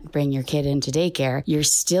can't bring your kid into daycare. You're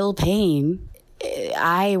still paying.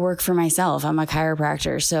 I work for myself. I'm a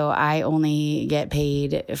chiropractor, so I only get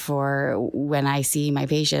paid for when I see my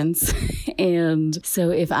patients. And so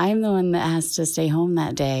if I'm the one that has to stay home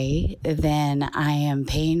that day, then I am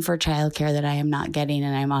paying for childcare that I am not getting,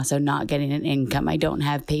 and I'm also not getting an income. I don't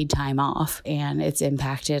have paid time off, and it's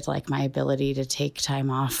impacted like my ability to take time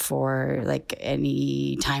off for like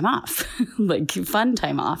any time off, like fun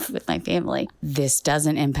time off with my family. This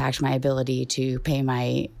doesn't impact my ability to pay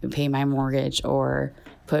my mortgage or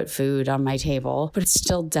put food on my table, but it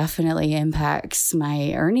still definitely impacts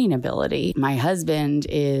my earning ability. My husband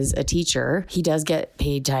is a teacher. He does get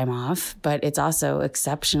paid time off, but it's also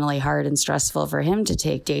exceptionally hard and stressful for him to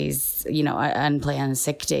take days, unplanned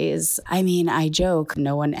sick days. I mean, I joke,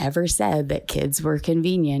 no one ever said that kids were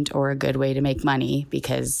convenient or a good way to make money,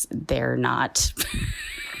 because they're not.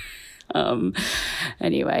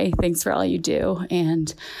 Anyway, thanks for all you do.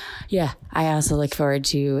 And yeah, I also look forward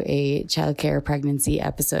to a childcare pregnancy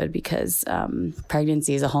episode, because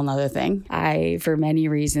pregnancy is a whole nother thing. I, for many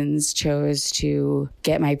reasons, chose to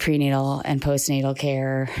get my prenatal and postnatal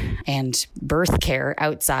care and birth care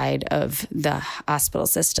outside of the hospital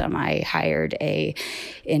system. I hired a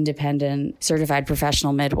independent certified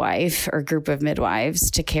professional midwife or group of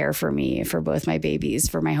midwives to care for me for both my babies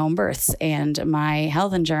for my home births. And my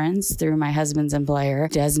health insurance through my husband's employer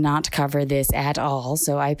does not cover this at all.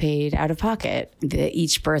 So I paid out of pocket.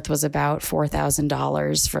 Each birth was about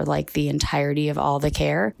 $4,000 for like the entirety of all the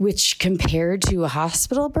care, which compared to a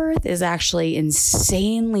hospital birth is actually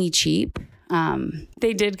insanely cheap.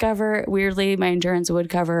 They did cover, weirdly, my insurance would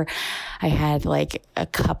cover. I had like a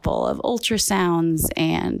couple of ultrasounds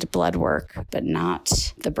and blood work, but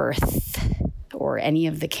not the birth or any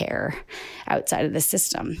of the care outside of the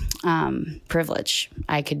system. Privilege.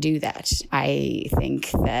 I could do that. I think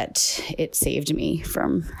that it saved me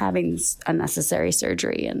from having unnecessary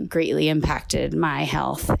surgery and greatly impacted my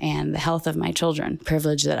health and the health of my children.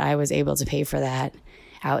 Privilege that I was able to pay for that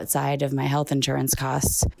outside of my health insurance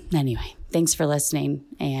costs. Anyway, thanks for listening.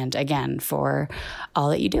 And again, for all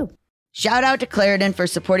that you do. Shout out to Claritin for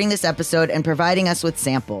supporting this episode and providing us with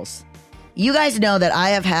samples. You guys know that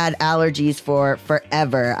I have had allergies for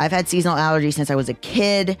forever. I've had seasonal allergies since I was a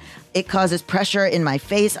kid. It causes pressure in my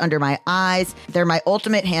face, under my eyes. They're my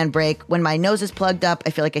ultimate handbrake. When my nose is plugged up,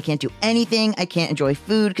 I feel like I can't do anything. I can't enjoy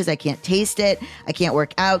food because I can't taste it. I can't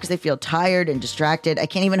work out because I feel tired and distracted. I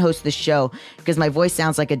can't even host the show because my voice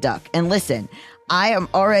sounds like a duck. And listen, I am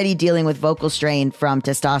already dealing with vocal strain from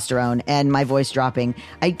testosterone and my voice dropping.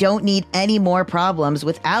 I don't need any more problems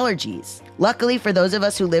with allergies. Luckily, for those of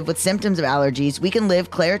us who live with symptoms of allergies, we can live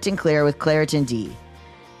Claritin Clear with Claritin D.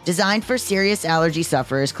 Designed for serious allergy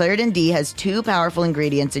sufferers, Claritin D has 2 powerful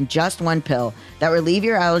ingredients in just one pill that relieve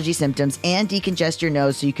your allergy symptoms and decongest your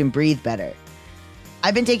nose so you can breathe better.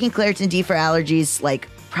 I've been taking Claritin D for allergies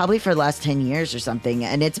probably for the last 10 years or something,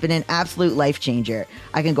 and it's been an absolute life changer.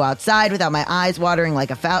 I can go outside without my eyes watering like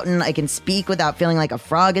a fountain. I can speak without feeling like a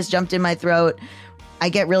frog has jumped in my throat. I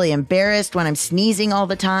get really embarrassed when I'm sneezing all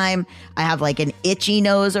the time. I have an itchy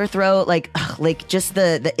nose or throat. Just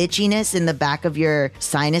the itchiness in the back of your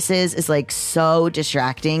sinuses is so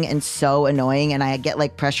distracting and so annoying, and I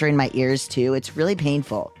get pressure in my ears too. It's really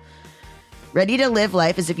painful. Ready to live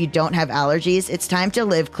life as if you don't have allergies? It's time to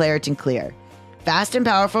live Claritin Clear. Fast and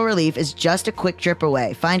powerful relief is just a quick trip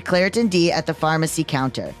away. Find Claritin D at the pharmacy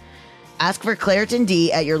counter. Ask for Claritin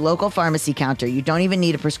D at your local pharmacy counter. You don't even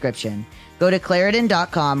need a prescription. Go to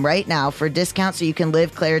Claritin.com right now for a discount so you can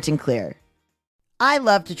live Claritin Clear. I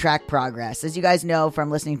love to track progress. As you guys know from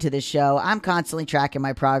listening to this show, I'm constantly tracking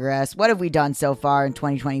my progress. What have we done so far in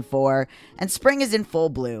 2024? And spring is in full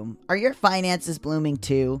bloom. Are your finances blooming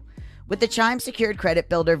too? With the Chime Secured Credit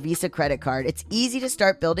Builder Visa Credit Card, it's easy to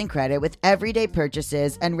start building credit with everyday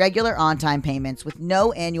purchases and regular on-time payments with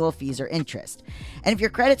no annual fees or interest. And if your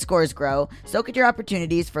credit scores grow, so could your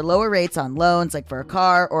opportunities for lower rates on loans like for a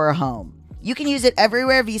car or a home. You can use it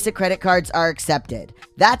everywhere Visa credit cards are accepted.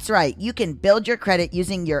 That's right, you can build your credit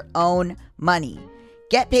using your own money.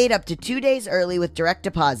 Get paid up to 2 days early with direct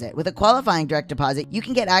deposit. With a qualifying direct deposit, you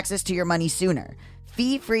can get access to your money sooner.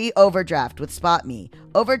 Fee-free overdraft with SpotMe.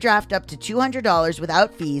 Overdraft up to $200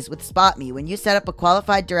 without fees with SpotMe when you set up a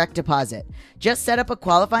qualified direct deposit. Just set up a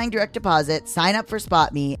qualifying direct deposit, sign up for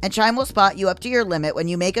SpotMe, and Chime will spot you up to your limit when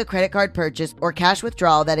you make a credit card purchase or cash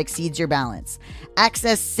withdrawal that exceeds your balance.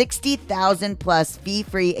 Access 60,000 plus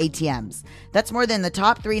fee-free ATMs. That's more than the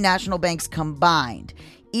top 3 national banks combined.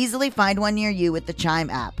 Easily find one near you with the Chime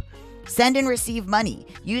app. Send and receive money.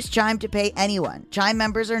 Use Chime to pay anyone, Chime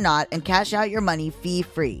members or not, and cash out your money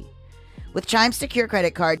fee-free. With Chime's secure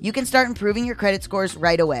credit card, you can start improving your credit scores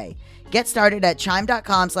right away. Get started at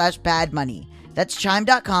chime.com/badmoney. That's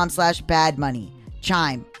chime.com/badmoney.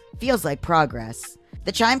 Chime. Feels like progress.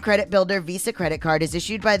 The Chime Credit Builder Visa Credit Card is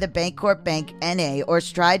issued by the Bancorp Bank N.A. or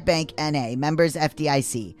Stride Bank N.A., members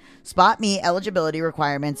FDIC. SpotMe eligibility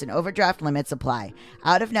requirements and overdraft limits apply.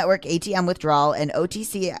 Out-of-network ATM withdrawal and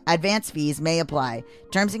OTC advance fees may apply.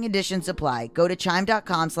 Terms and conditions apply. Go to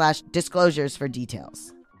chime.com/disclosures for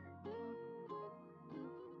details.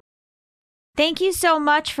 Thank you so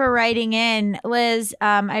much for writing in, Liz.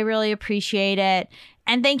 I really appreciate it.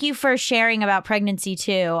 And thank you for sharing about pregnancy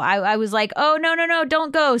too. I was like, oh, no,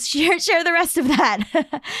 don't go. Share the rest of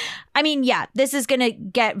that. I mean, yeah, this is going to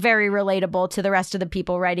get very relatable to the rest of the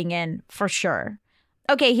people writing in for sure.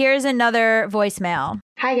 Okay, here's another voicemail.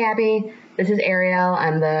 Hi, Gabby. This is Ariel.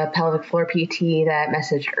 I'm the pelvic floor PT that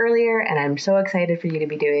messaged earlier, and I'm so excited for you to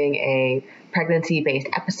be doing a pregnancy-based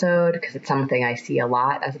episode because it's something I see a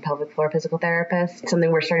lot as a pelvic floor physical therapist. It's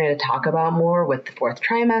something we're starting to talk about more with the fourth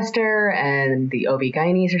trimester, and the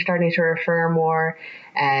OB-GYNs are starting to refer more,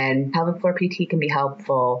 and pelvic floor PT can be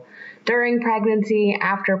helpful during pregnancy,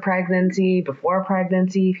 after pregnancy, before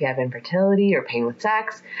pregnancy, if you have infertility or pain with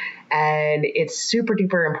sex. And it's super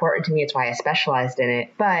duper important to me. It's why I specialized in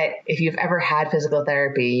it. But if you've ever had physical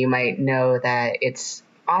therapy, you might know that it's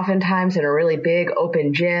oftentimes in a really big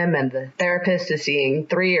open gym and the therapist is seeing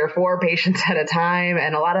 3 or 4 patients at a time.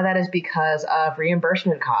 And a lot of that is because of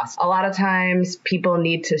reimbursement costs. A lot of times people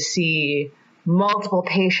need to see multiple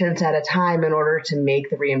patients at a time in order to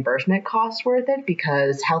make the reimbursement costs worth it,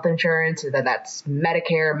 because health insurance, that's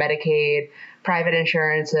Medicare, Medicaid, private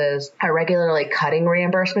insurances, are regularly cutting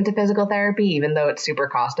reimbursement to physical therapy, even though it's super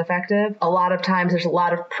cost effective. A lot of times there's a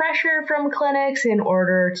lot of pressure from clinics in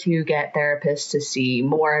order to get therapists to see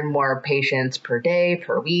more and more patients per day,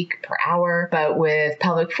 per week, per hour. But with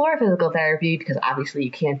pelvic floor physical therapy, because obviously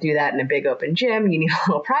you can't do that in a big open gym, you need a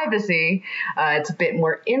little privacy. It's a bit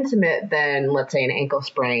more intimate than, let's say, an ankle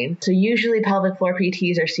sprain. So usually pelvic floor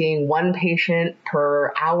PTs are seeing 1 patient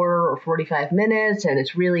per hour or 45 minutes, and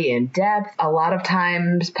it's really in depth. A lot of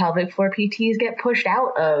times pelvic floor PTs get pushed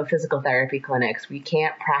out of physical therapy clinics. We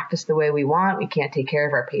can't practice the way we want. We can't take care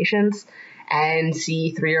of our patients and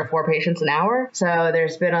see 3 or 4 patients an hour. So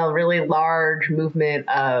there's been a really large movement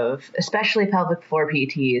of, especially pelvic floor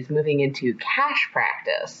PTs, moving into cash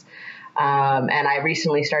practice. And I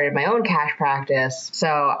recently started my own cash practice. So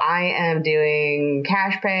I am doing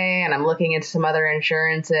cash pay and I'm looking into some other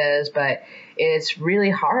insurances, but it's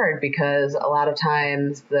really hard because a lot of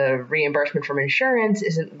times the reimbursement from insurance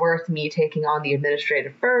isn't worth me taking on the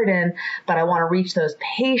administrative burden, but I want to reach those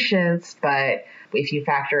patients. But if you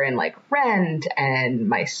factor in like rent and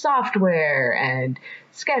my software and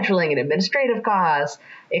scheduling and administrative costs,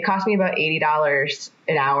 it costs me about $80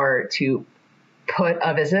 an hour to put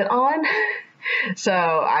a visit on. So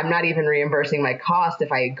I'm not even reimbursing my cost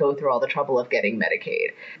if I go through all the trouble of getting Medicaid.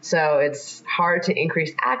 So it's hard to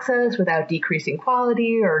increase access without decreasing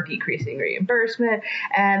quality or decreasing reimbursement.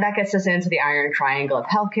 And that gets us into the iron triangle of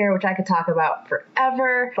healthcare, which I could talk about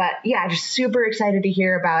forever. But yeah, just super excited to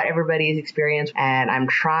hear about everybody's experience. And I'm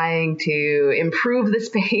trying to improve the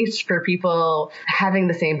space for people having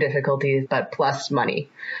the same difficulties, but plus money.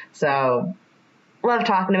 So love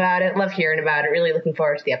talking about it. Love hearing about it. Really looking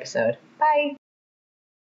forward to the episode. Bye.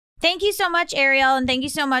 Thank you so much, Ariel, and thank you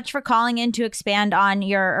so much for calling in to expand on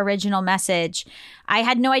your original message. I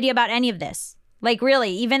had no idea about any of this. Like,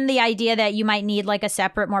 really, even the idea that you might need like a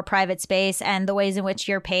separate, more private space and the ways in which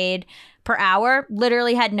you're paid per hour,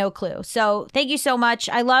 literally had no clue. So thank you so much.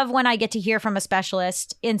 I love when I get to hear from a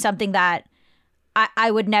specialist in something that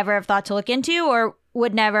I would never have thought to look into or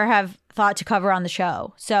would never have thought to cover on the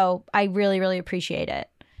show. So I really, really appreciate it.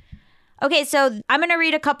 Okay, so I'm going to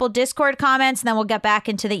read a couple Discord comments and then we'll get back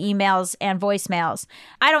into the emails and voicemails.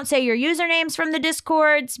 I don't say your usernames from the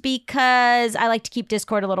Discords because I like to keep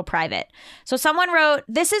Discord a little private. So someone wrote,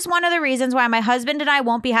 "This is one of the reasons why my husband and I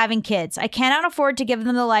won't be having kids. I cannot afford to give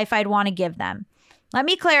them the life I'd want to give them. Let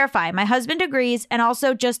me clarify. My husband agrees and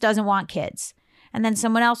also just doesn't want kids." And then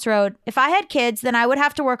someone else wrote, "If I had kids, then I would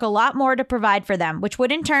have to work a lot more to provide for them, which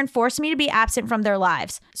would in turn force me to be absent from their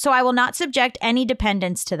lives. So I will not subject any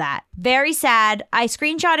dependents to that." Very sad. I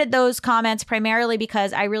screenshotted those comments primarily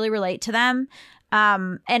because I really relate to them.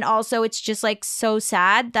 And also it's just like so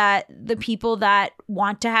sad that the people that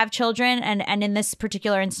want to have children, and in this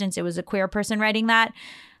particular instance, it was a queer person writing that,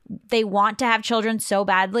 they want to have children so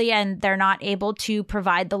badly and they're not able to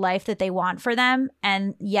provide the life that they want for them.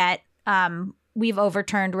 And yet, we've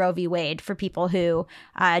overturned Roe v. Wade for people who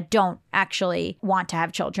don't actually want to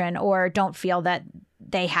have children or don't feel that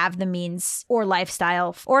they have the means or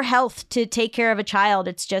lifestyle or health to take care of a child.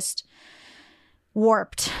 It's just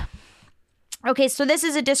warped. Okay, so this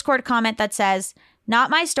is a Discord comment that says, "Not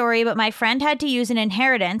my story, but my friend had to use an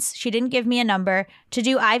inheritance, she didn't give me a number, to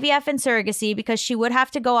do IVF and surrogacy because she would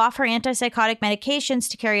have to go off her antipsychotic medications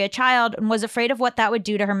to carry a child and was afraid of what that would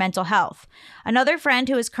do to her mental health. Another friend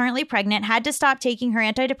who is currently pregnant had to stop taking her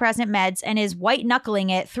antidepressant meds and is white-knuckling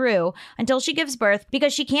it through until she gives birth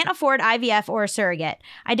because she can't afford IVF or a surrogate.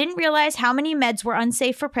 I didn't realize how many meds were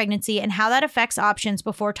unsafe for pregnancy and how that affects options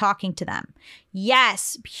before talking to them."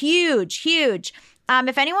 Yes, huge, huge.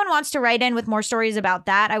 If anyone wants to write in with more stories about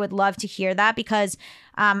that, I would love to hear that because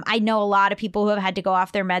I know a lot of people who have had to go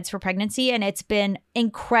off their meds for pregnancy, and it's been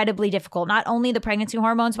incredibly difficult. Not only the pregnancy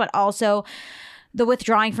hormones, but also the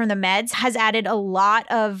withdrawing from the meds has added a lot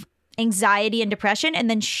of anxiety and depression, and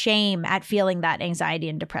then shame at feeling that anxiety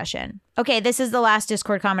and depression. Okay, this is the last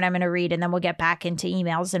Discord comment I'm going to read, and then we'll get back into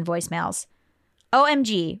emails and voicemails.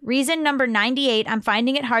 OMG, reason number 98, I'm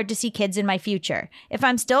finding it hard to see kids in my future. If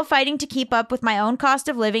I'm still fighting to keep up with my own cost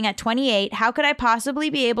of living at 28, how could I possibly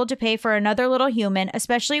be able to pay for another little human,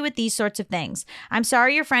 especially with these sorts of things? I'm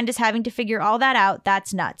sorry your friend is having to figure all that out.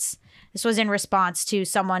 That's nuts. This was in response to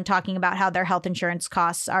someone talking about how their health insurance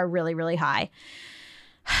costs are really, really high.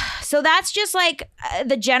 So that's just like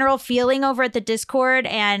the general feeling over at the Discord.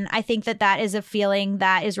 And I think that that is a feeling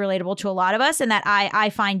that is relatable to a lot of us and that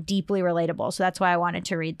I find deeply relatable. So that's why I wanted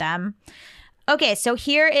to read them. Okay, so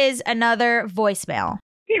here is another voicemail.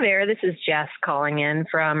 Hey there, this is Jess calling in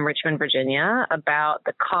from Richmond, Virginia about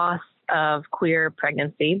the cost of queer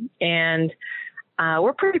pregnancy. And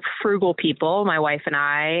we're pretty frugal people, my wife and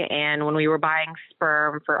I. And when we were buying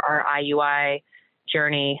sperm for our IUI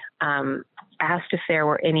journey, asked if there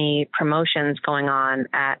were any promotions going on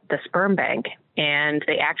at the sperm bank. And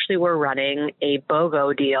they actually were running a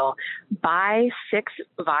BOGO deal. Buy 6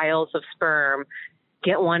 vials of sperm,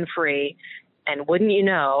 get 1 free. And wouldn't you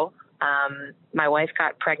know, my wife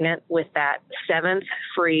got pregnant with that 7th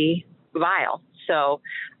free vial. So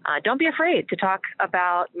don't be afraid to talk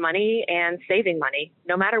about money and saving money,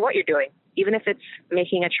 no matter what you're doing, even if it's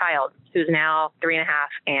making a child who's now 3.5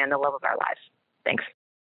 and the love of our lives. Thanks.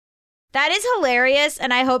 That is hilarious,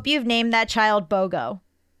 and I hope you've named that child BOGO.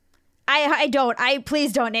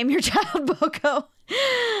 Please don't name your child BOGO.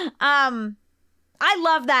 I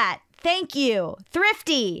love that. Thank you.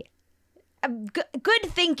 Thrifty. Good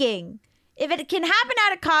thinking. If it can happen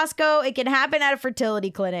at a Costco, it can happen at a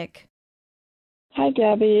fertility clinic. Hi,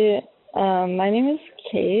 Gabby. My name is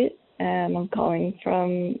Kate, and I'm calling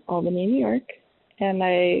from Albany, New York. And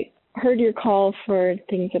I heard your call for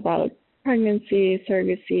things about pregnancy,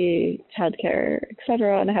 surrogacy, childcare,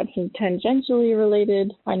 etc. And I have some tangentially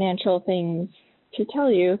related financial things to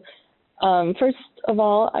tell you. First of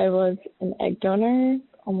all, I was an egg donor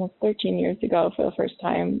almost 13 years ago for the first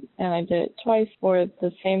time, and I did it twice for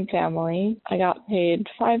the same family. I got paid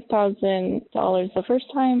 $5,000 the first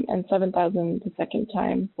time and $7,000 the second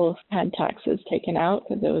time. Both had taxes taken out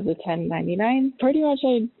because it was a 1099. Pretty much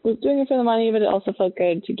I was doing it for the money, but it also felt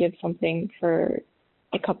good to give something for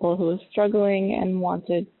a couple who was struggling and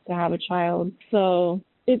wanted to have a child. So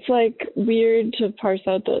it's like weird to parse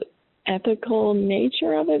out the ethical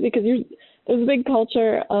nature of it because there's a big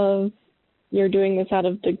culture of you're doing this out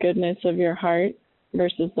of the goodness of your heart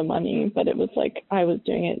versus the money. But it was like I was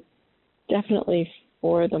doing it definitely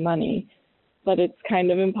for the money. But it's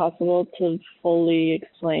kind of impossible to fully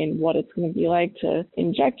explain what it's going to be like to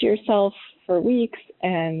inject yourself for weeks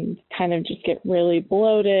and kind of just get really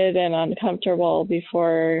bloated and uncomfortable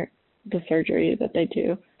before the surgery that they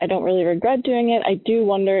do. I don't really regret doing it. I do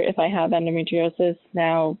wonder if I have endometriosis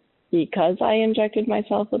now because I injected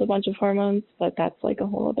myself with a bunch of hormones, but that's like a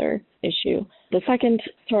whole other issue. The second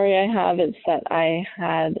story I have is that I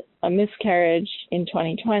had a miscarriage in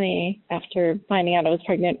 2020 after finding out I was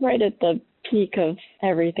pregnant right at the peak of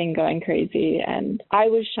everything going crazy. And I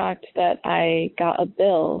was shocked that I got a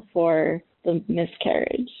bill for the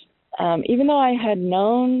miscarriage. Even though I had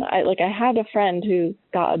known, I had a friend who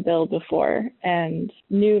got a bill before and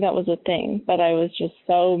knew that was a thing, but I was just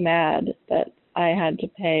so mad that I had to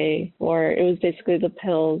pay for, it was basically the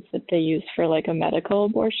pills that they use for like a medical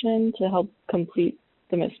abortion to help complete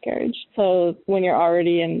the miscarriage. So when you're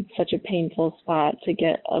already in such a painful spot, to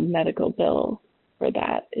get a medical bill for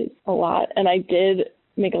that is a lot. And I did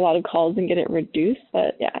make a lot of calls and get it reduced,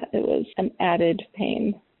 but yeah, it was an added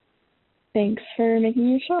pain. Thanks for making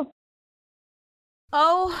your show.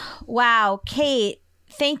 Oh, wow. Kate,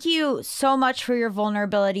 thank you so much for your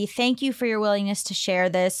vulnerability. Thank you for your willingness to share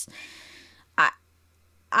this.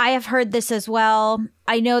 I have heard this as well.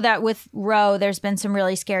 I know that with Roe, there's been some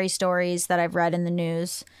really scary stories that I've read in the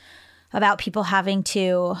news about people having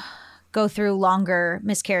to go through longer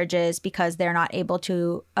miscarriages because they're not able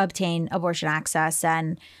to obtain abortion access,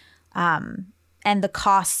 and the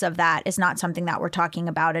costs of that is not something that we're talking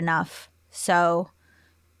about enough. So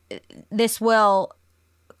this will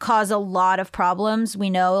cause a lot of problems. We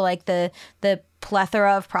know like the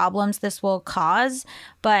plethora of problems this will cause,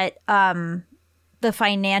 but the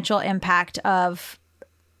financial impact of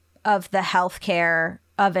the healthcare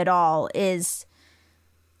of it all is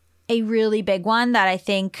a really big one that I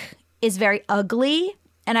think is very ugly.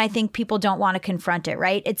 and I think people don't want to confront it,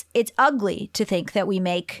 right? It's ugly to think that we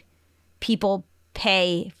make people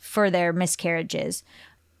pay for their miscarriages.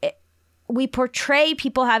 We portray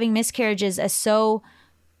people having miscarriages as so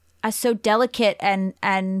delicate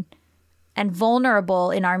and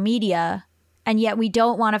vulnerable in our media, and yet we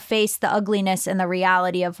don't want to face the ugliness and the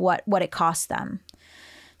reality of what it costs them.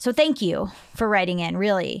 So thank you for writing in,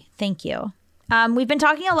 really. Thank you. We've been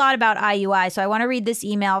talking a lot about IUI, so I want to read this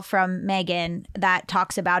email from Megan that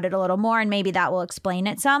talks about it a little more, and maybe that will explain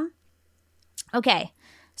it some. Okay,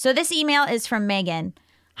 so this email is from Megan.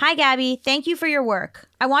 Hi, Gabby. Thank you for your work.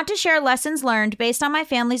 I want to share lessons learned based on my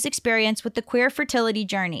family's experience with the queer fertility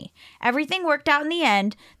journey. Everything worked out in the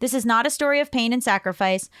end. This is not a story of pain and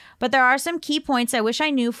sacrifice, but there are some key points I wish I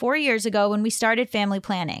knew 4 years ago when we started family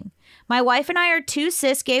planning. My wife and I are two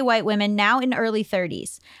cis gay white women now in early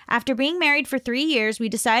 30s. After being married for 3 years, we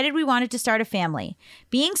decided we wanted to start a family.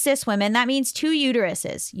 Being cis women, that means 2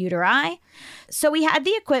 uteruses, uteri. So we had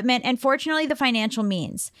the equipment and fortunately the financial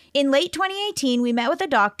means. In late 2018, we met with a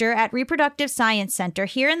doctor at Reproductive Science Center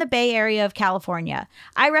here in the Bay Area of California.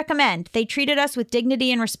 I recommend. They treated us with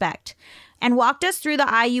dignity and respect and walked us through the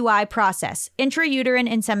IUI process, intrauterine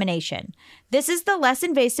insemination. This is the less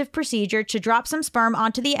invasive procedure to drop some sperm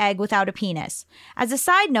onto the egg without a penis. As a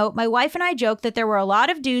side note, my wife and I joked that there were a lot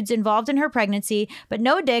of dudes involved in her pregnancy, but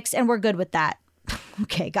no dicks, and we're good with that.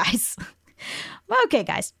 Okay, guys. We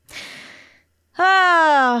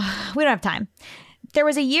don't have time. There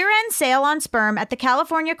was a year-end sale on sperm at the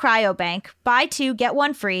California Cryobank, buy 2, get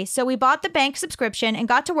 1 free, so we bought the bank subscription and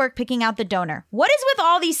got to work picking out the donor. What is with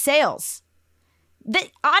all these sales?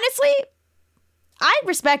 Honestly, I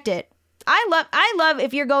respect it. I love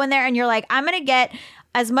if you're going there and you're like, I'm going to get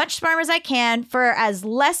as much sperm as I can for as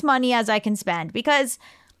less money as I can spend, because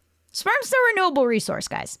sperm's a renewable resource,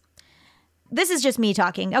 guys. This is just me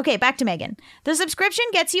talking. Okay, back to Megan. The subscription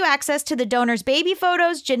gets you access to the donor's baby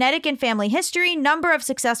photos, genetic and family history, number of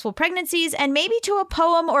successful pregnancies, and maybe to a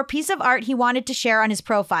poem or piece of art he wanted to share on his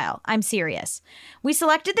profile. I'm serious. We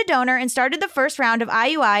selected the donor and started the first round of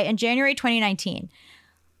IUI in January 2019.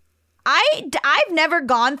 I've never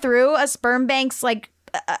gone through a sperm bank's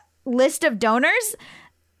list of donors.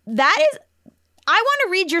 I want to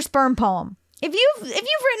read your sperm poem. If you've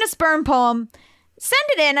written a sperm poem, send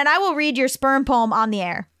it in and I will read your sperm poem on the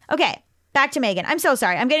air. Okay, back to Megan. I'm so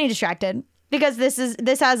sorry. I'm getting distracted because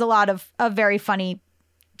this has a lot of very funny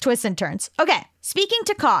twists and turns. Okay, speaking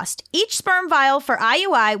to cost, each sperm vial for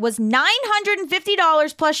IUI was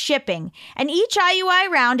 $950 plus shipping, and each IUI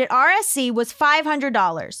round at RSC was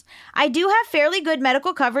 $500. I do have fairly good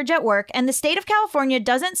medical coverage at work, and the state of California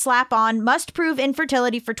doesn't slap on must prove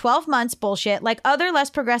infertility for 12 months bullshit like other less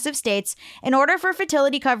progressive states in order for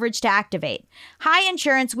fertility coverage to activate. Hi,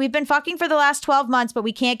 insurance, we've been fucking for the last 12 months, but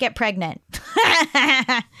we can't get pregnant.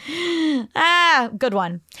 Good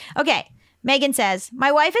one. Okay. Megan says,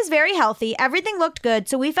 my wife is very healthy. Everything looked good,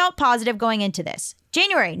 so we felt positive going into this.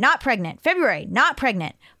 January, not pregnant. February, not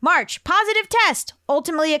pregnant. March, positive test.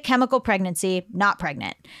 Ultimately a chemical pregnancy, not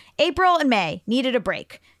pregnant. April and May, needed a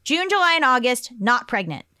break. June, July, and August, not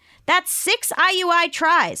pregnant. That's 6 IUI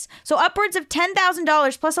tries, so upwards of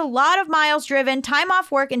 $10,000 plus a lot of miles driven, time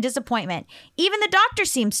off work, and disappointment. Even the doctor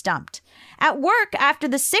seemed stumped. At work, after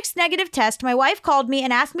the 6th negative test, my wife called me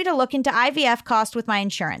and asked me to look into IVF cost with my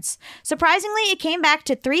insurance. Surprisingly, it came back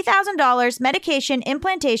to $3,000, medication,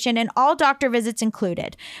 implantation, and all doctor visits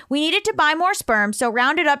included. We needed to buy more sperm, so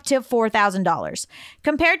rounded up to $4,000.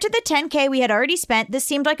 Compared to the $10K we had already spent, this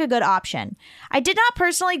seemed like a good option. I did not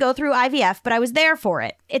personally go through IVF, but I was there for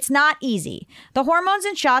it. It's not easy. The hormones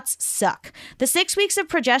and shots suck. The 6 weeks of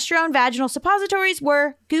progesterone vaginal suppositories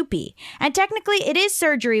were goopy. And technically, it is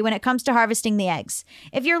surgery when it comes to harvesting the eggs.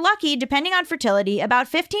 If you're lucky, depending on fertility,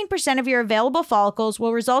 about 15% of your available follicles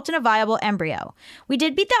will result in a viable embryo. We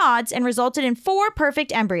did beat the odds and resulted in 4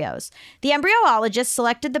 perfect embryos. The embryologist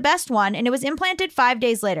selected the best one, and it was implanted 5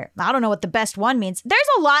 days later. I don't know what the best one means. There's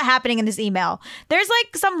a lot happening in this email. There's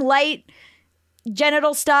some light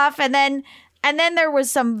genital stuff, and then there was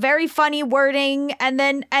some very funny wording, and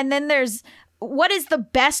then there's what is the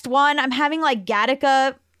best one? I'm having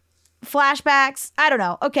Gattaca flashbacks. I don't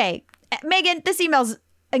know. Okay, Megan, this email's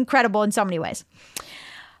incredible in so many ways.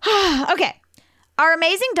 Okay. Our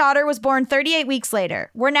amazing daughter was born 38 weeks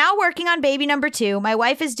later. We're now working on baby number 2. My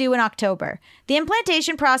wife is due in October. The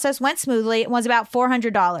implantation process went smoothly and was about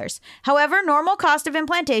 $400. However, normal cost of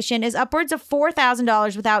implantation is upwards of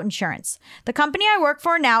 $4,000 without insurance. The company I work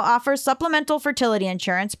for now offers supplemental fertility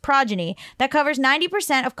insurance, Progeny, that covers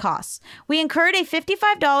 90% of costs. We incurred a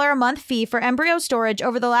 $55 a month fee for embryo storage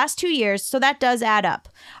over the last 2 years, so that does add up.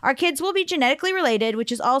 Our kids will be genetically related,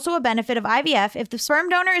 which is also a benefit of IVF if the sperm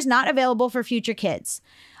donor is not available for future kids.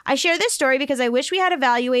 I share this story because I wish we had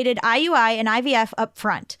evaluated IUI and IVF up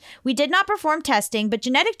front. We did not perform testing, but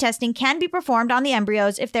genetic testing can be performed on the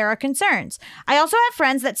embryos if there are concerns. I also have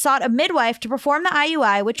friends that sought a midwife to perform the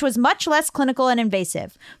IUI, which was much less clinical and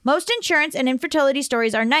invasive. Most insurance and infertility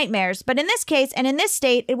stories are nightmares, but in this case and in this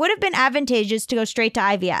state, it would have been advantageous to go straight to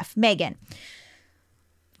IVF. Megan.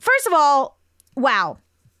 First of all, wow.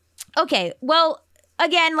 Okay, well,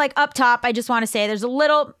 again, like up top, I just want to say there's a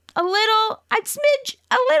little smidge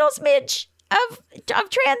of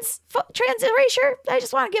trans erasure. I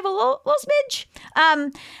just want to give a little smidge.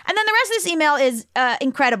 And then the rest of this email is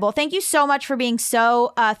incredible. Thank you so much for being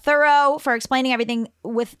so thorough, for explaining everything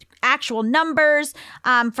with actual numbers,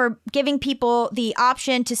 for giving people the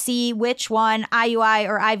option to see which one, IUI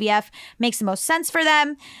or IVF, makes the most sense for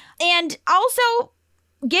them. And also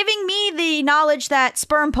giving me the knowledge that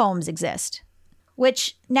sperm poems exist,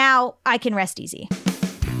 which now I can rest easy.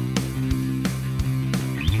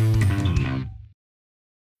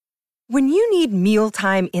 When you need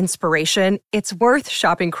mealtime inspiration, it's worth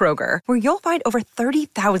shopping Kroger, where you'll find over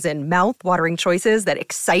 30,000 mouth-watering choices that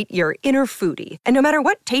excite your inner foodie. And no matter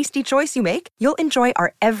what tasty choice you make, you'll enjoy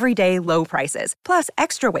our everyday low prices, plus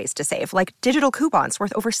extra ways to save, like digital coupons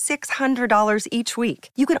worth over $600 each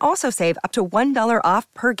week. You can also save up to $1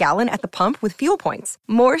 off per gallon at the pump with fuel points.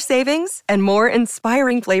 More savings and more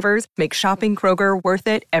inspiring flavors make shopping Kroger worth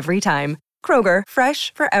it every time. Kroger,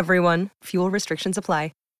 fresh for everyone. Fuel restrictions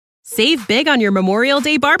apply. Save big on your Memorial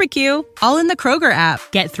Day barbecue, all in the Kroger app.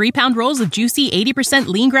 Get 3-pound rolls of juicy 80%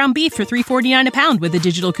 lean ground beef for $3.49 a pound with a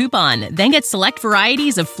digital coupon. Then get select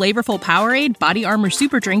varieties of flavorful Powerade, Body Armor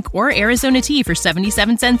Super Drink, or Arizona tea for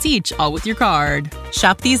 77 cents each, all with your card.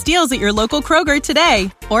 Shop these deals at your local Kroger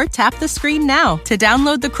today, or tap the screen now to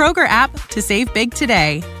download the Kroger app to save big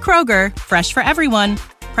today. Kroger, fresh for everyone.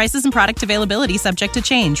 Prices and product availability subject to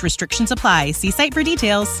change. Restrictions apply. See site for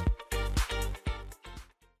details.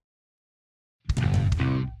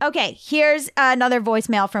 Okay, here's another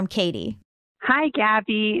voicemail from Katie. Hi,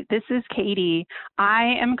 Gabby. This is Katie.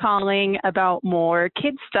 I am calling about more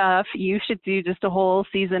kid stuff. You should do just a whole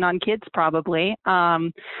season on kids, probably.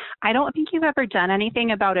 I don't think you've ever done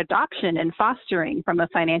anything about adoption and fostering from a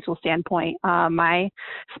financial standpoint. My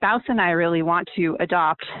spouse and I really want to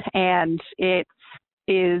adopt, and it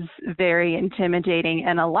is very intimidating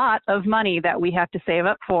and a lot of money that we have to save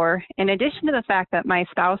up for. In addition to the fact that my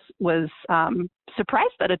spouse was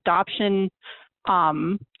surprised that adoption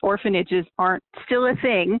orphanages aren't still a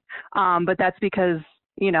thing, but that's because,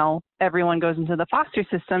 you know, everyone goes into the foster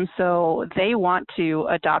system, so they want to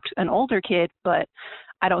adopt an older kid, but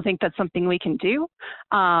I don't think that's something we can do.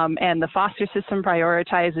 And the foster system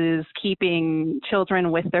prioritizes keeping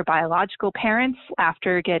children with their biological parents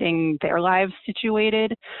after getting their lives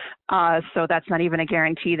situated. So that's not even a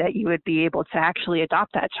guarantee that you would be able to actually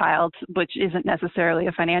adopt that child, which isn't necessarily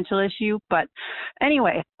a financial issue. But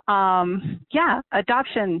anyway,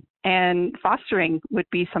 adoption and fostering would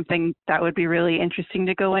be something that would be really interesting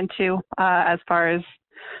to go into as far as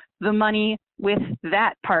the money with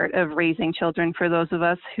that part of raising children for those of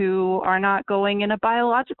us who are not going in a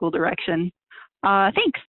biological direction.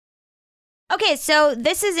 Thanks. Okay, so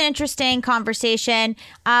this is an interesting conversation.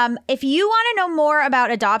 If you want to know more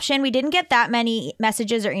about adoption, we didn't get that many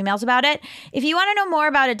messages or emails about it. If you want to know more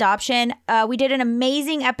about adoption, we did an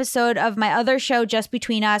amazing episode of my other show, Just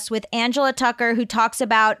Between Us, with Angela Tucker, who talks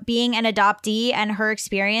about being an adoptee and her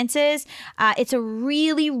experiences. It's a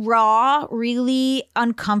really raw, really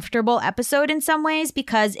uncomfortable episode in some ways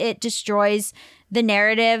because it destroys the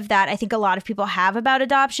narrative that I think a lot of people have about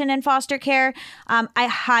adoption and foster care. I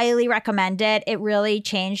highly recommend it. It really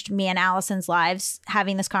changed me and Allison's lives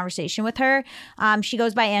having this conversation with her. She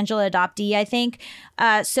goes by Angela Adoptee, I think.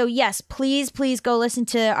 So yes, please go listen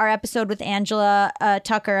to our episode with Angela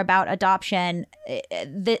Tucker about adoption.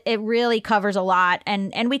 It really covers a lot.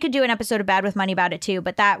 And we could do an episode of Bad with Money about it too,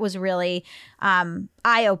 but that was really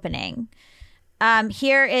eye-opening.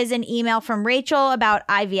 Here is an email from Rachel about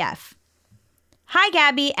IVF. Hi,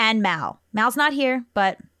 Gabby and Mal. Mal's not here,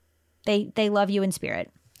 but they love you in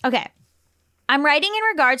spirit. Okay. I'm writing in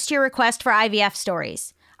regards to your request for IVF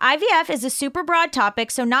stories. IVF is a super broad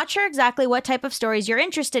topic, so not sure exactly what type of stories you're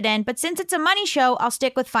interested in, but since it's a money show, I'll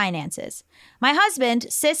stick with finances. My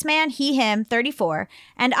husband, cis man, he, him, 34,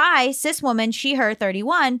 and I, cis woman, she, her,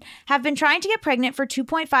 31, have been trying to get pregnant for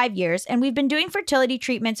 2.5 years, and we've been doing fertility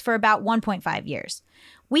treatments for about 1.5 years.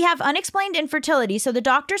 We have unexplained infertility, so the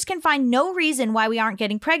doctors can find no reason why we aren't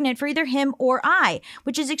getting pregnant for either him or I,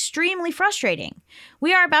 which is extremely frustrating.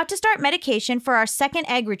 We are about to start medication for our second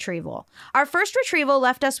egg retrieval. Our first retrieval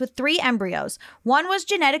left us with 3 embryos. One was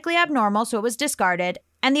genetically abnormal, so it was discarded,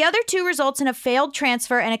 and the other 2 results in a failed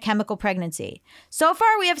transfer and a chemical pregnancy. So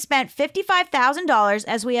far, we have spent $55,000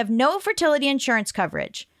 as we have no fertility insurance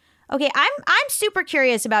coverage. Okay, I'm super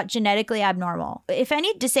curious about genetically abnormal. If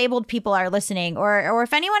any disabled people are listening, or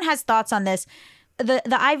if anyone has thoughts on this, the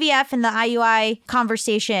IVF and the IUI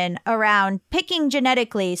conversation around picking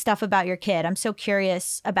genetically stuff about your kid, I'm so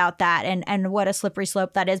curious about that and what a slippery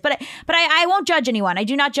slope that is. But I won't judge anyone. I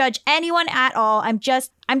do not judge anyone at all. I'm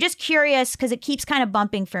just curious because it keeps kind of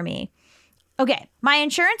bumping for me. Okay, my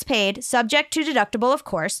insurance paid, subject to deductible, of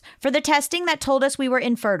course, for the testing that told us we were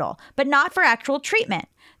infertile, but not for actual treatment.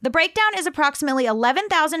 The breakdown is approximately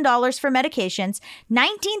 $11,000 for medications,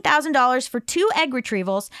 $19,000 for 2 egg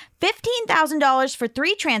retrievals, $15,000 for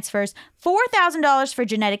 3 transfers, $4,000 for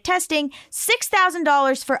genetic testing,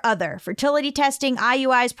 $6,000 for other fertility testing,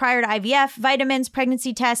 IUIs prior to IVF, vitamins,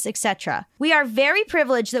 pregnancy tests, etc. We are very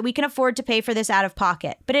privileged that we can afford to pay for this out of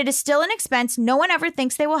pocket, but it is still an expense no one ever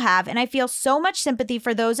thinks they will have, and I feel so much sympathy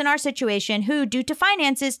for those in our situation who, due to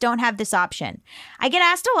finances, don't have this option. I get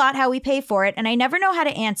asked a lot how we pay for it, and I never know how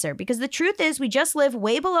to answer, because the truth is we just live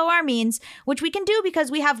way below our means, which we can do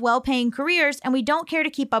because we have well-paying careers, and we don't care to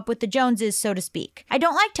keep up with the Joneses, so to speak. I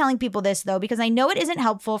don't like telling people this, though, because I know it isn't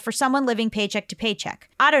helpful for someone living paycheck to paycheck.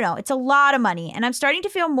 I don't know, it's a lot of money, and I'm starting to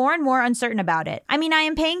feel more and more uncertain about it. I mean, I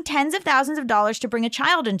am paying tens of thousands of dollars to bring a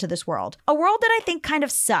child into this world. A world that I think kind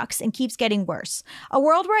of sucks and keeps getting worse. A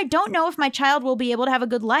world where I don't know if my child will be able to have a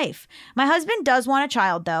good life. My husband does want a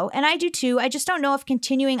child, though, and I do too. I just don't know if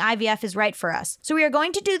continuing IVF is right for us. So we are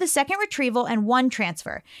going to do the second retrieval and 1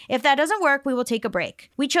 transfer. If that doesn't work, we will take a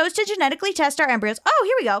break. We chose to genetically test our embryos. Oh,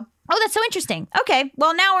 here we go. Oh, that's so interesting. Okay,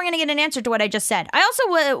 well, now we're going to get an answer to what I just said. I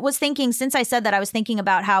also was thinking, since I said that, I was thinking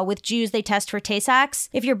about how with Jews, they test for Tay-Sachs.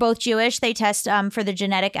 If you're both Jewish, they test for the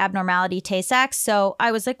genetic abnormality Tay-Sachs. So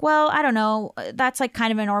I was like, well, I don't know. That's like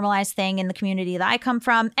kind of a normalized thing in the community that I come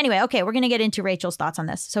from. Anyway, okay, we're going to get into Rachel's thoughts on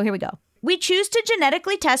this. So here we go. We choose to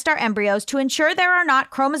genetically test our embryos to ensure there are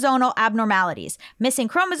not chromosomal abnormalities, missing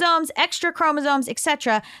chromosomes, extra chromosomes,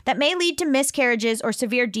 etc., that may lead to miscarriages or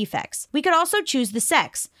severe defects. We could also choose the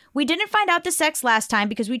sex. We didn't find out the sex last time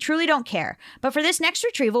because we truly don't care, but for this next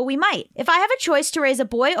retrieval, we might. If I have a choice to raise a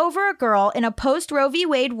boy over a girl in a post-Roe v.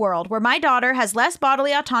 Wade world where my daughter has less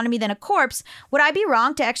bodily autonomy than a corpse, would I be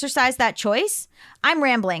wrong to exercise that choice? I'm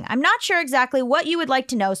rambling. I'm not sure exactly what you would like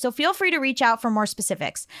to know, so feel free to reach out for more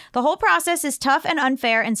specifics. The whole process is tough and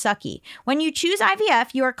unfair and sucky. When you choose IVF,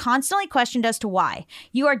 you are constantly questioned as to why.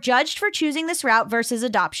 You are judged for choosing this route versus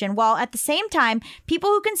adoption, while at the same time, people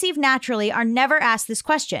who conceive naturally are never asked this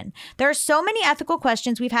question. There are so many ethical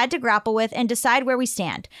questions we've had to grapple with and decide where we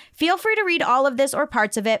stand. Feel free to read all of this or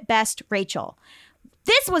parts of it. Best, Rachel.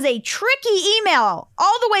 This was a tricky email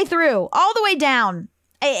all the way through, all the way down.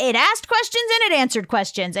 It asked questions and it answered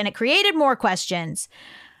questions and it created more questions.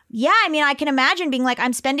 Yeah, I mean, I can imagine being like,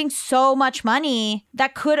 I'm spending so much money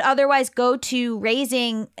that could otherwise go to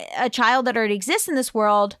raising a child that already exists in this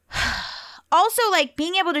world. Also, like,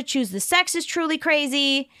 being able to choose the sex is truly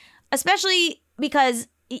crazy, especially because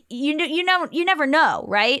you never know,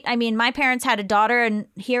 right? I mean, my parents had a daughter and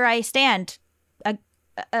here I stand,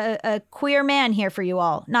 a queer man here for you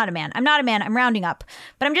all. Not a man. I'm not a man. I'm rounding up.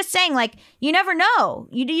 But I'm just saying, like, you never know.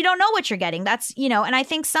 You don't know what you're getting. That's, and I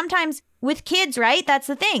think sometimes with kids, right? That's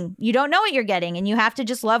the thing. You don't know what you're getting and you have to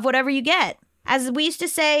just love whatever you get. As we used to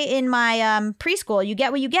say in my preschool, you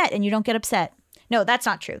get what you get and you don't get upset. No, that's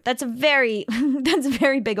not true. That's a very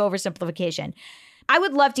big oversimplification. I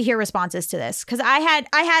would love to hear responses to this because I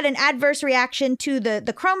had an adverse reaction to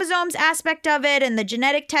the chromosomes aspect of it and the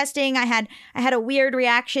genetic testing. I had a weird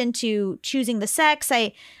reaction to choosing the sex.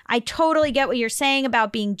 I totally get what you're saying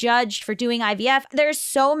about being judged for doing IVF. There's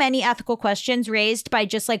so many ethical questions raised by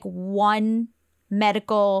just like one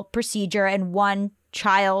medical procedure and one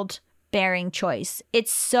childbearing choice.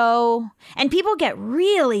 It's so, and people get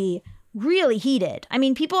really heated. I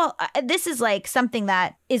mean, people, this is like something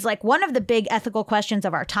that is like one of the big ethical questions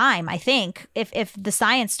of our time, I think, if the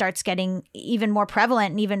science starts getting even more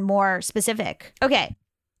prevalent and even more specific. Okay.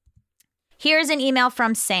 Here's an email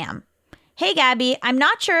from Sam. Hey, Gabby, I'm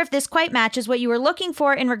not sure if this quite matches what you were looking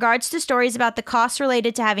for in regards to stories about the costs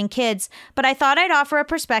related to having kids, but I thought I'd offer a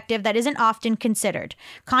perspective that isn't often considered.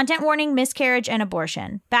 Content warning, miscarriage, and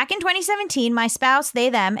abortion. Back in 2017, my spouse, they,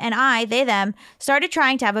 them, and I, they, them, started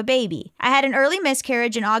trying to have a baby. I had an early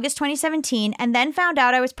miscarriage in August 2017 and then found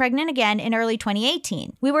out I was pregnant again in early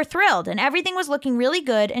 2018. We were thrilled and everything was looking really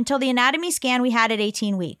good until the anatomy scan we had at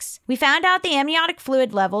 18 weeks. We found out the amniotic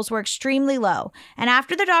fluid levels were extremely low, and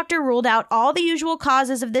after the doctor ruled out all the usual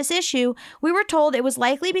causes of this issue, we were told it was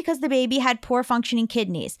likely because the baby had poor functioning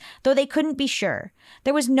kidneys, though they couldn't be sure.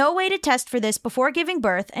 There was no way to test for this before giving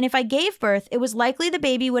birth, and if I gave birth, it was likely the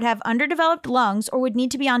baby would have underdeveloped lungs or would need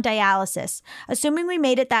to be on dialysis, assuming we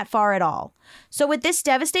made it that far at all. So with this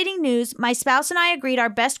devastating news, my spouse and I agreed our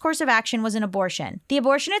best course of action was an abortion. The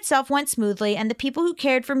abortion itself went smoothly, and the people who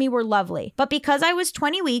cared for me were lovely, but because I was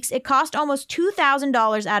 20 weeks, it cost almost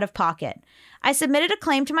 $2,000 out of pocket. I submitted a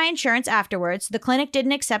claim to my insurance afterwards. The clinic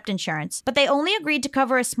didn't accept insurance, but they only agreed to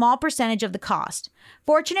cover a small percentage of the cost.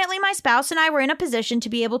 Fortunately, my spouse and I were in a position to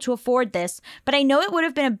be able to afford this, but I know it would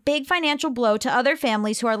have been a big financial blow to other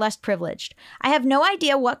families who are less privileged. I have no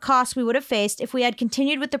idea what costs we would have faced if we had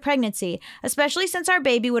continued with the pregnancy, especially since our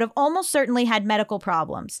baby would have almost certainly had medical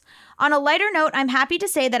problems. On a lighter note, I'm happy to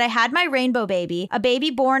say that I had my rainbow baby, a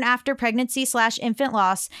baby born after pregnancy/infant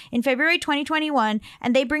loss, in February 2021,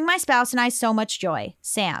 and they bring my spouse and I so much joy.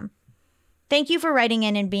 Sam. Thank you for writing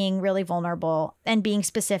in and being really vulnerable and being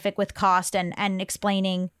specific with cost and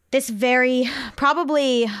explaining this very,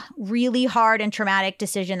 probably really hard and traumatic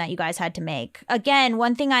decision that you guys had to make. Again,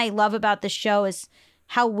 one thing I love about this show is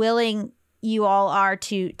how willing you all are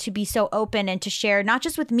to be so open and to share, not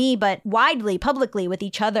just with me, but widely, publicly with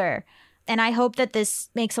each other. And I hope that this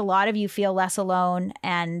makes a lot of you feel less alone.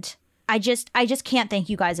 And I just can't thank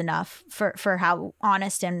you guys enough for how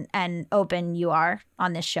honest and open you are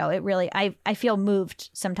on this show. It really, I feel moved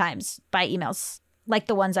sometimes by emails like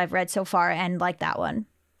the ones I've read so far and like that one.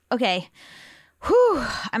 Okay. Whew.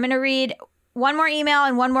 I'm going to read one more email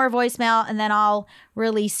and one more voicemail and then I'll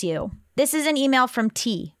release you. This is an email from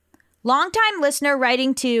T. Longtime listener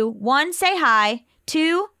writing to 1, say hi,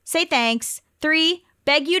 2, say thanks, 3,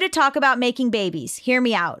 beg you to talk about making babies. Hear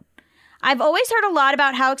me out. I've always heard a lot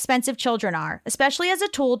about how expensive children are, especially as a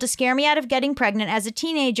tool to scare me out of getting pregnant as a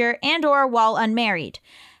teenager and/or while unmarried.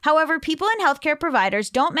 However, people in healthcare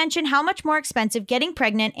providers don't mention how much more expensive getting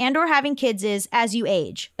pregnant and/or having kids is as you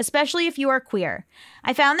age, especially if you are queer.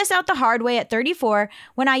 I found this out the hard way at 34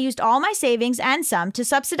 when I used all my savings and some to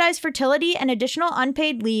subsidize fertility and additional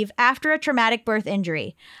unpaid leave after a traumatic birth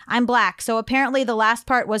injury. I'm Black, so apparently the last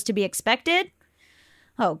part was to be expected.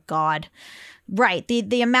 Oh, God. Right.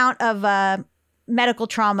 The amount of medical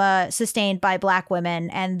trauma sustained by Black women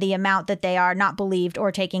and the amount that they are not believed or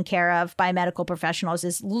taken care of by medical professionals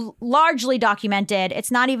is largely documented.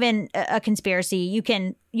 It's not even a conspiracy. You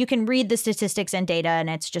can read the statistics and data and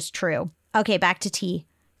it's just true. Okay, back to T.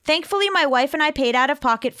 Thankfully, my wife and I paid out of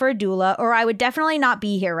pocket for a doula, or I would definitely not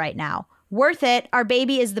be here right now. Worth it. Our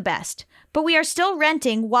baby is the best. But we are still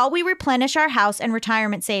renting while we replenish our house and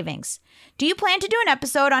retirement savings. Do you plan to do an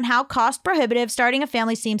episode on how cost prohibitive starting a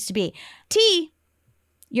family seems to be? T,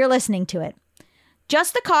 you're listening to it.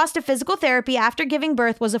 Just the cost of physical therapy after giving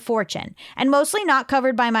birth was a fortune, and mostly not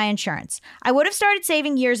covered by my insurance. I would have started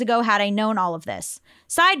saving years ago had I known all of this.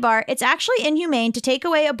 Sidebar, it's actually inhumane to take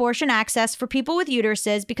away abortion access for people with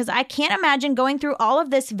uteruses because I can't imagine going through all of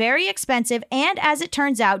this very expensive and, as it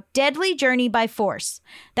turns out, deadly journey by force.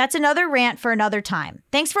 That's another rant for another time.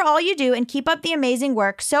 Thanks for all you do and keep up the amazing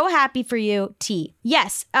work. So happy for you, T.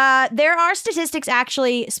 Yes, there are statistics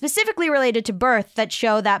actually specifically related to birth that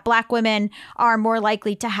show that Black women are more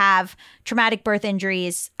likely to have traumatic birth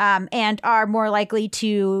injuries and are more likely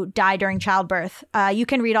to die during childbirth. You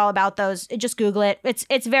can read all about those. Just Google it.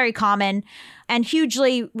 It's very common and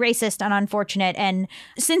hugely racist and unfortunate and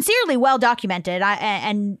sincerely well documented.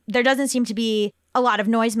 And there doesn't seem to be a lot of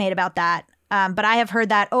noise made about that. But I have heard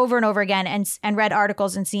that over and over again and read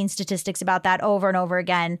articles and seen statistics about that over and over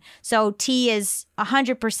again. So T is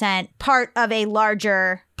 100% part of a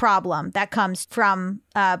larger problem that comes from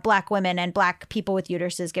Black women and Black people with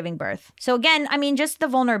uteruses giving birth. So again, I mean, just the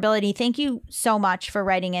vulnerability. Thank you so much for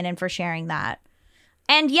writing in and for sharing that.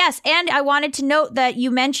 And yes, and I wanted to note that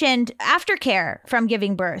you mentioned aftercare from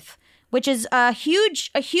giving birth, which is a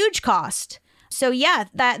huge cost. So yeah,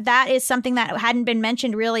 that is something that hadn't been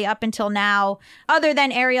mentioned really up until now, other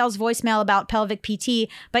than Ariel's voicemail about pelvic PT.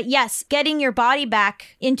 But yes, getting your body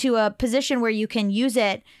back into a position where you can use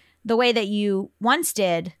it the way that you once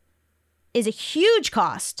did is a huge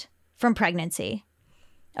cost from pregnancy.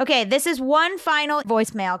 Okay, this is one final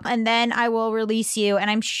voicemail, and then I will release you. And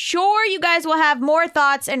I'm sure you guys will have more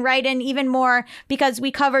thoughts and write in even more because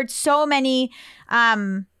we covered so many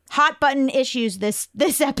hot button issues this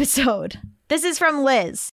episode. This is from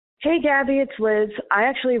Liz. Hey, Gabby, it's Liz. I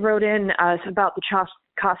actually wrote in about the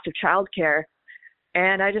cost of childcare,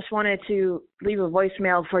 and I just wanted to leave a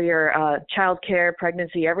voicemail for your childcare,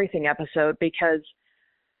 pregnancy, everything episode because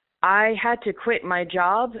I had to quit my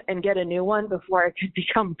job and get a new one before I could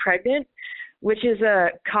become pregnant, which is a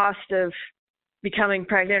cost of becoming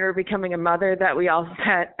pregnant or becoming a mother that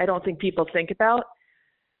I don't think people think about.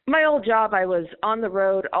 My old job, I was on the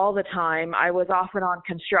road all the time. I was often on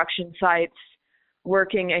construction sites,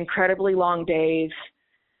 working incredibly long days.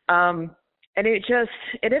 And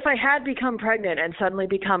if I had become pregnant and suddenly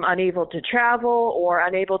become unable to travel or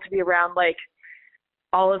unable to be around like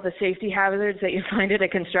all of the safety hazards that you find at a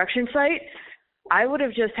construction site, I would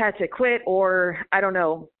have just had to quit or, I don't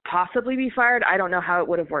know, possibly be fired. I don't know how it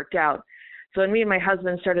would have worked out. So when me and my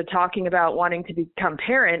husband started talking about wanting to become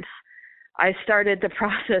parents, I started the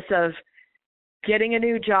process of getting a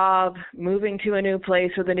new job, moving to a new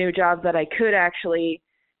place with a new job that I could actually,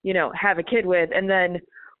 have a kid with, and then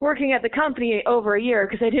working at the company over a year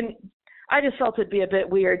because I just felt it'd be a bit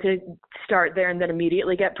weird to start there and then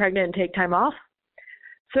immediately get pregnant and take time off.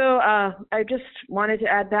 So I just wanted to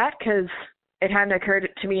add that because it hadn't occurred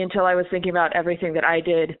to me until I was thinking about everything that I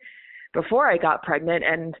did before I got pregnant.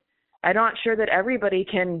 And I'm not sure that everybody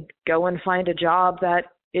can go and find a job that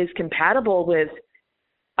is compatible with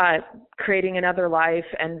creating another life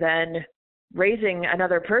and then raising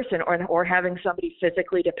another person or having somebody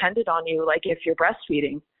physically dependent on you, like if you're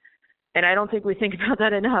breastfeeding. And I don't think we think about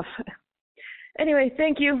that enough. Anyway,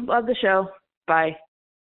 thank you. Love the show. Bye.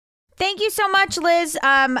 Thank you so much, Liz.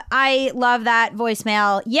 I love that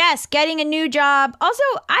voicemail. Yes, getting a new job. Also,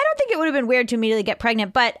 I don't think it would have been weird to immediately get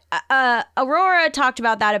pregnant, but Aurora talked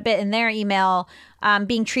about that a bit in their email,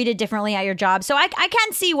 being treated differently at your job. So I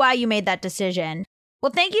can see why you made that decision.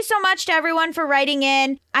 Well, thank you so much to everyone for writing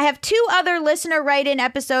in. I have 2 other listener write-in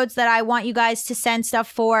episodes that I want you guys to send stuff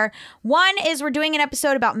for. One is we're doing an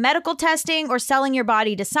episode about medical testing or selling your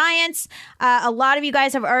body to science. A lot of you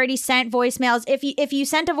guys have already sent voicemails. If you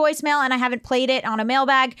sent a voicemail and I haven't played it on a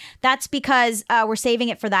mailbag, that's because we're saving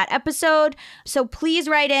it for that episode. So please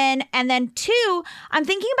write in. And then 2, I'm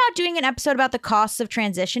thinking about doing an episode about the costs of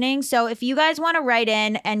transitioning. So if you guys want to write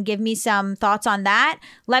in and give me some thoughts on that,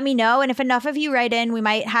 let me know. And if enough of you write in, we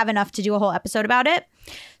might have enough to do a whole episode about it.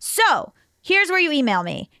 So here's where you email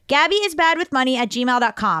me.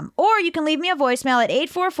 GabbyIsBadWithMoney@gmail.com. Or you can leave me a voicemail at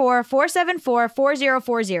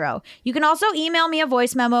 844-474-4040. You can also email me a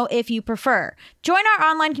voice memo if you prefer. Join our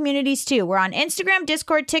online communities too. We're on Instagram,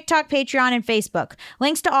 Discord, TikTok, Patreon, and Facebook.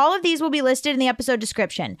 Links to all of these will be listed in the episode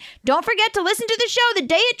description. Don't forget to listen to the show the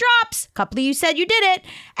day it drops. A couple of you said you did it.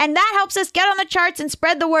 And that helps us get on the charts and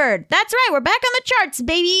spread the word. That's right. We're back on the charts,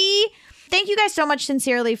 baby. Thank you guys so much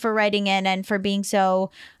sincerely for writing in and for being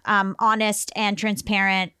so honest and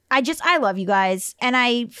transparent. I love you guys. And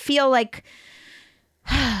I feel like,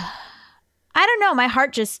 I don't know, my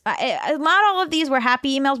heart just, not all of these were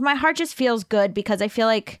happy emails. My heart just feels good because I feel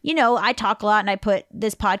like, I talk a lot and I put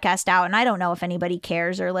this podcast out and I don't know if anybody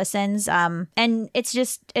cares or listens. And it's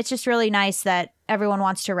just really nice that everyone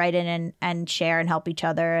wants to write in and share and help each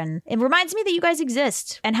other. And it reminds me that you guys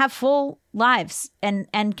exist and have full lives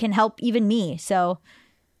and can help even me. So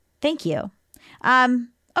thank you.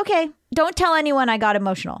 Okay. Don't tell anyone I got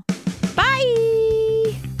emotional.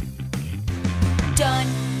 Bye. Done.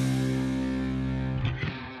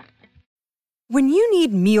 When you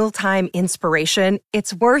need mealtime inspiration,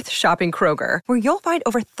 it's worth shopping Kroger, where you'll find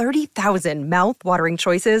over 30,000 mouth-watering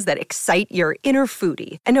choices that excite your inner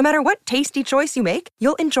foodie. And no matter what tasty choice you make,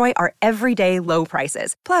 you'll enjoy our everyday low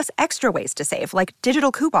prices, plus extra ways to save, like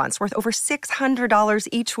digital coupons worth over $600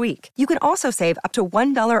 each week. You can also save up to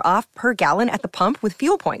 $1 off per gallon at the pump with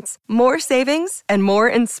fuel points. More savings and more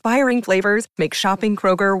inspiring flavors make shopping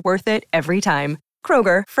Kroger worth it every time.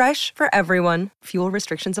 Kroger, fresh for everyone. Fuel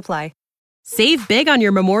restrictions apply. Save big on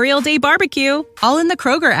your Memorial Day barbecue, all in the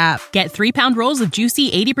Kroger app. Get 3-pound rolls of juicy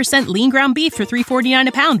 80% lean ground beef for $3.49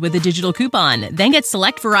 a pound with a digital coupon. Then get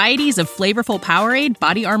select varieties of flavorful Powerade,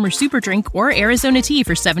 Body Armor Super Drink, or Arizona tea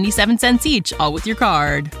for 77 cents each, all with your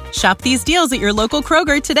card. Shop these deals at your local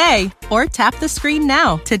Kroger today, or tap the screen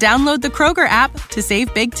now to download the Kroger app to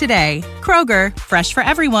save big today. Kroger, fresh for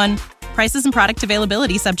everyone. Prices and product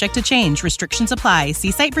availability subject to change. Restrictions apply. See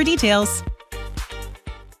site for details.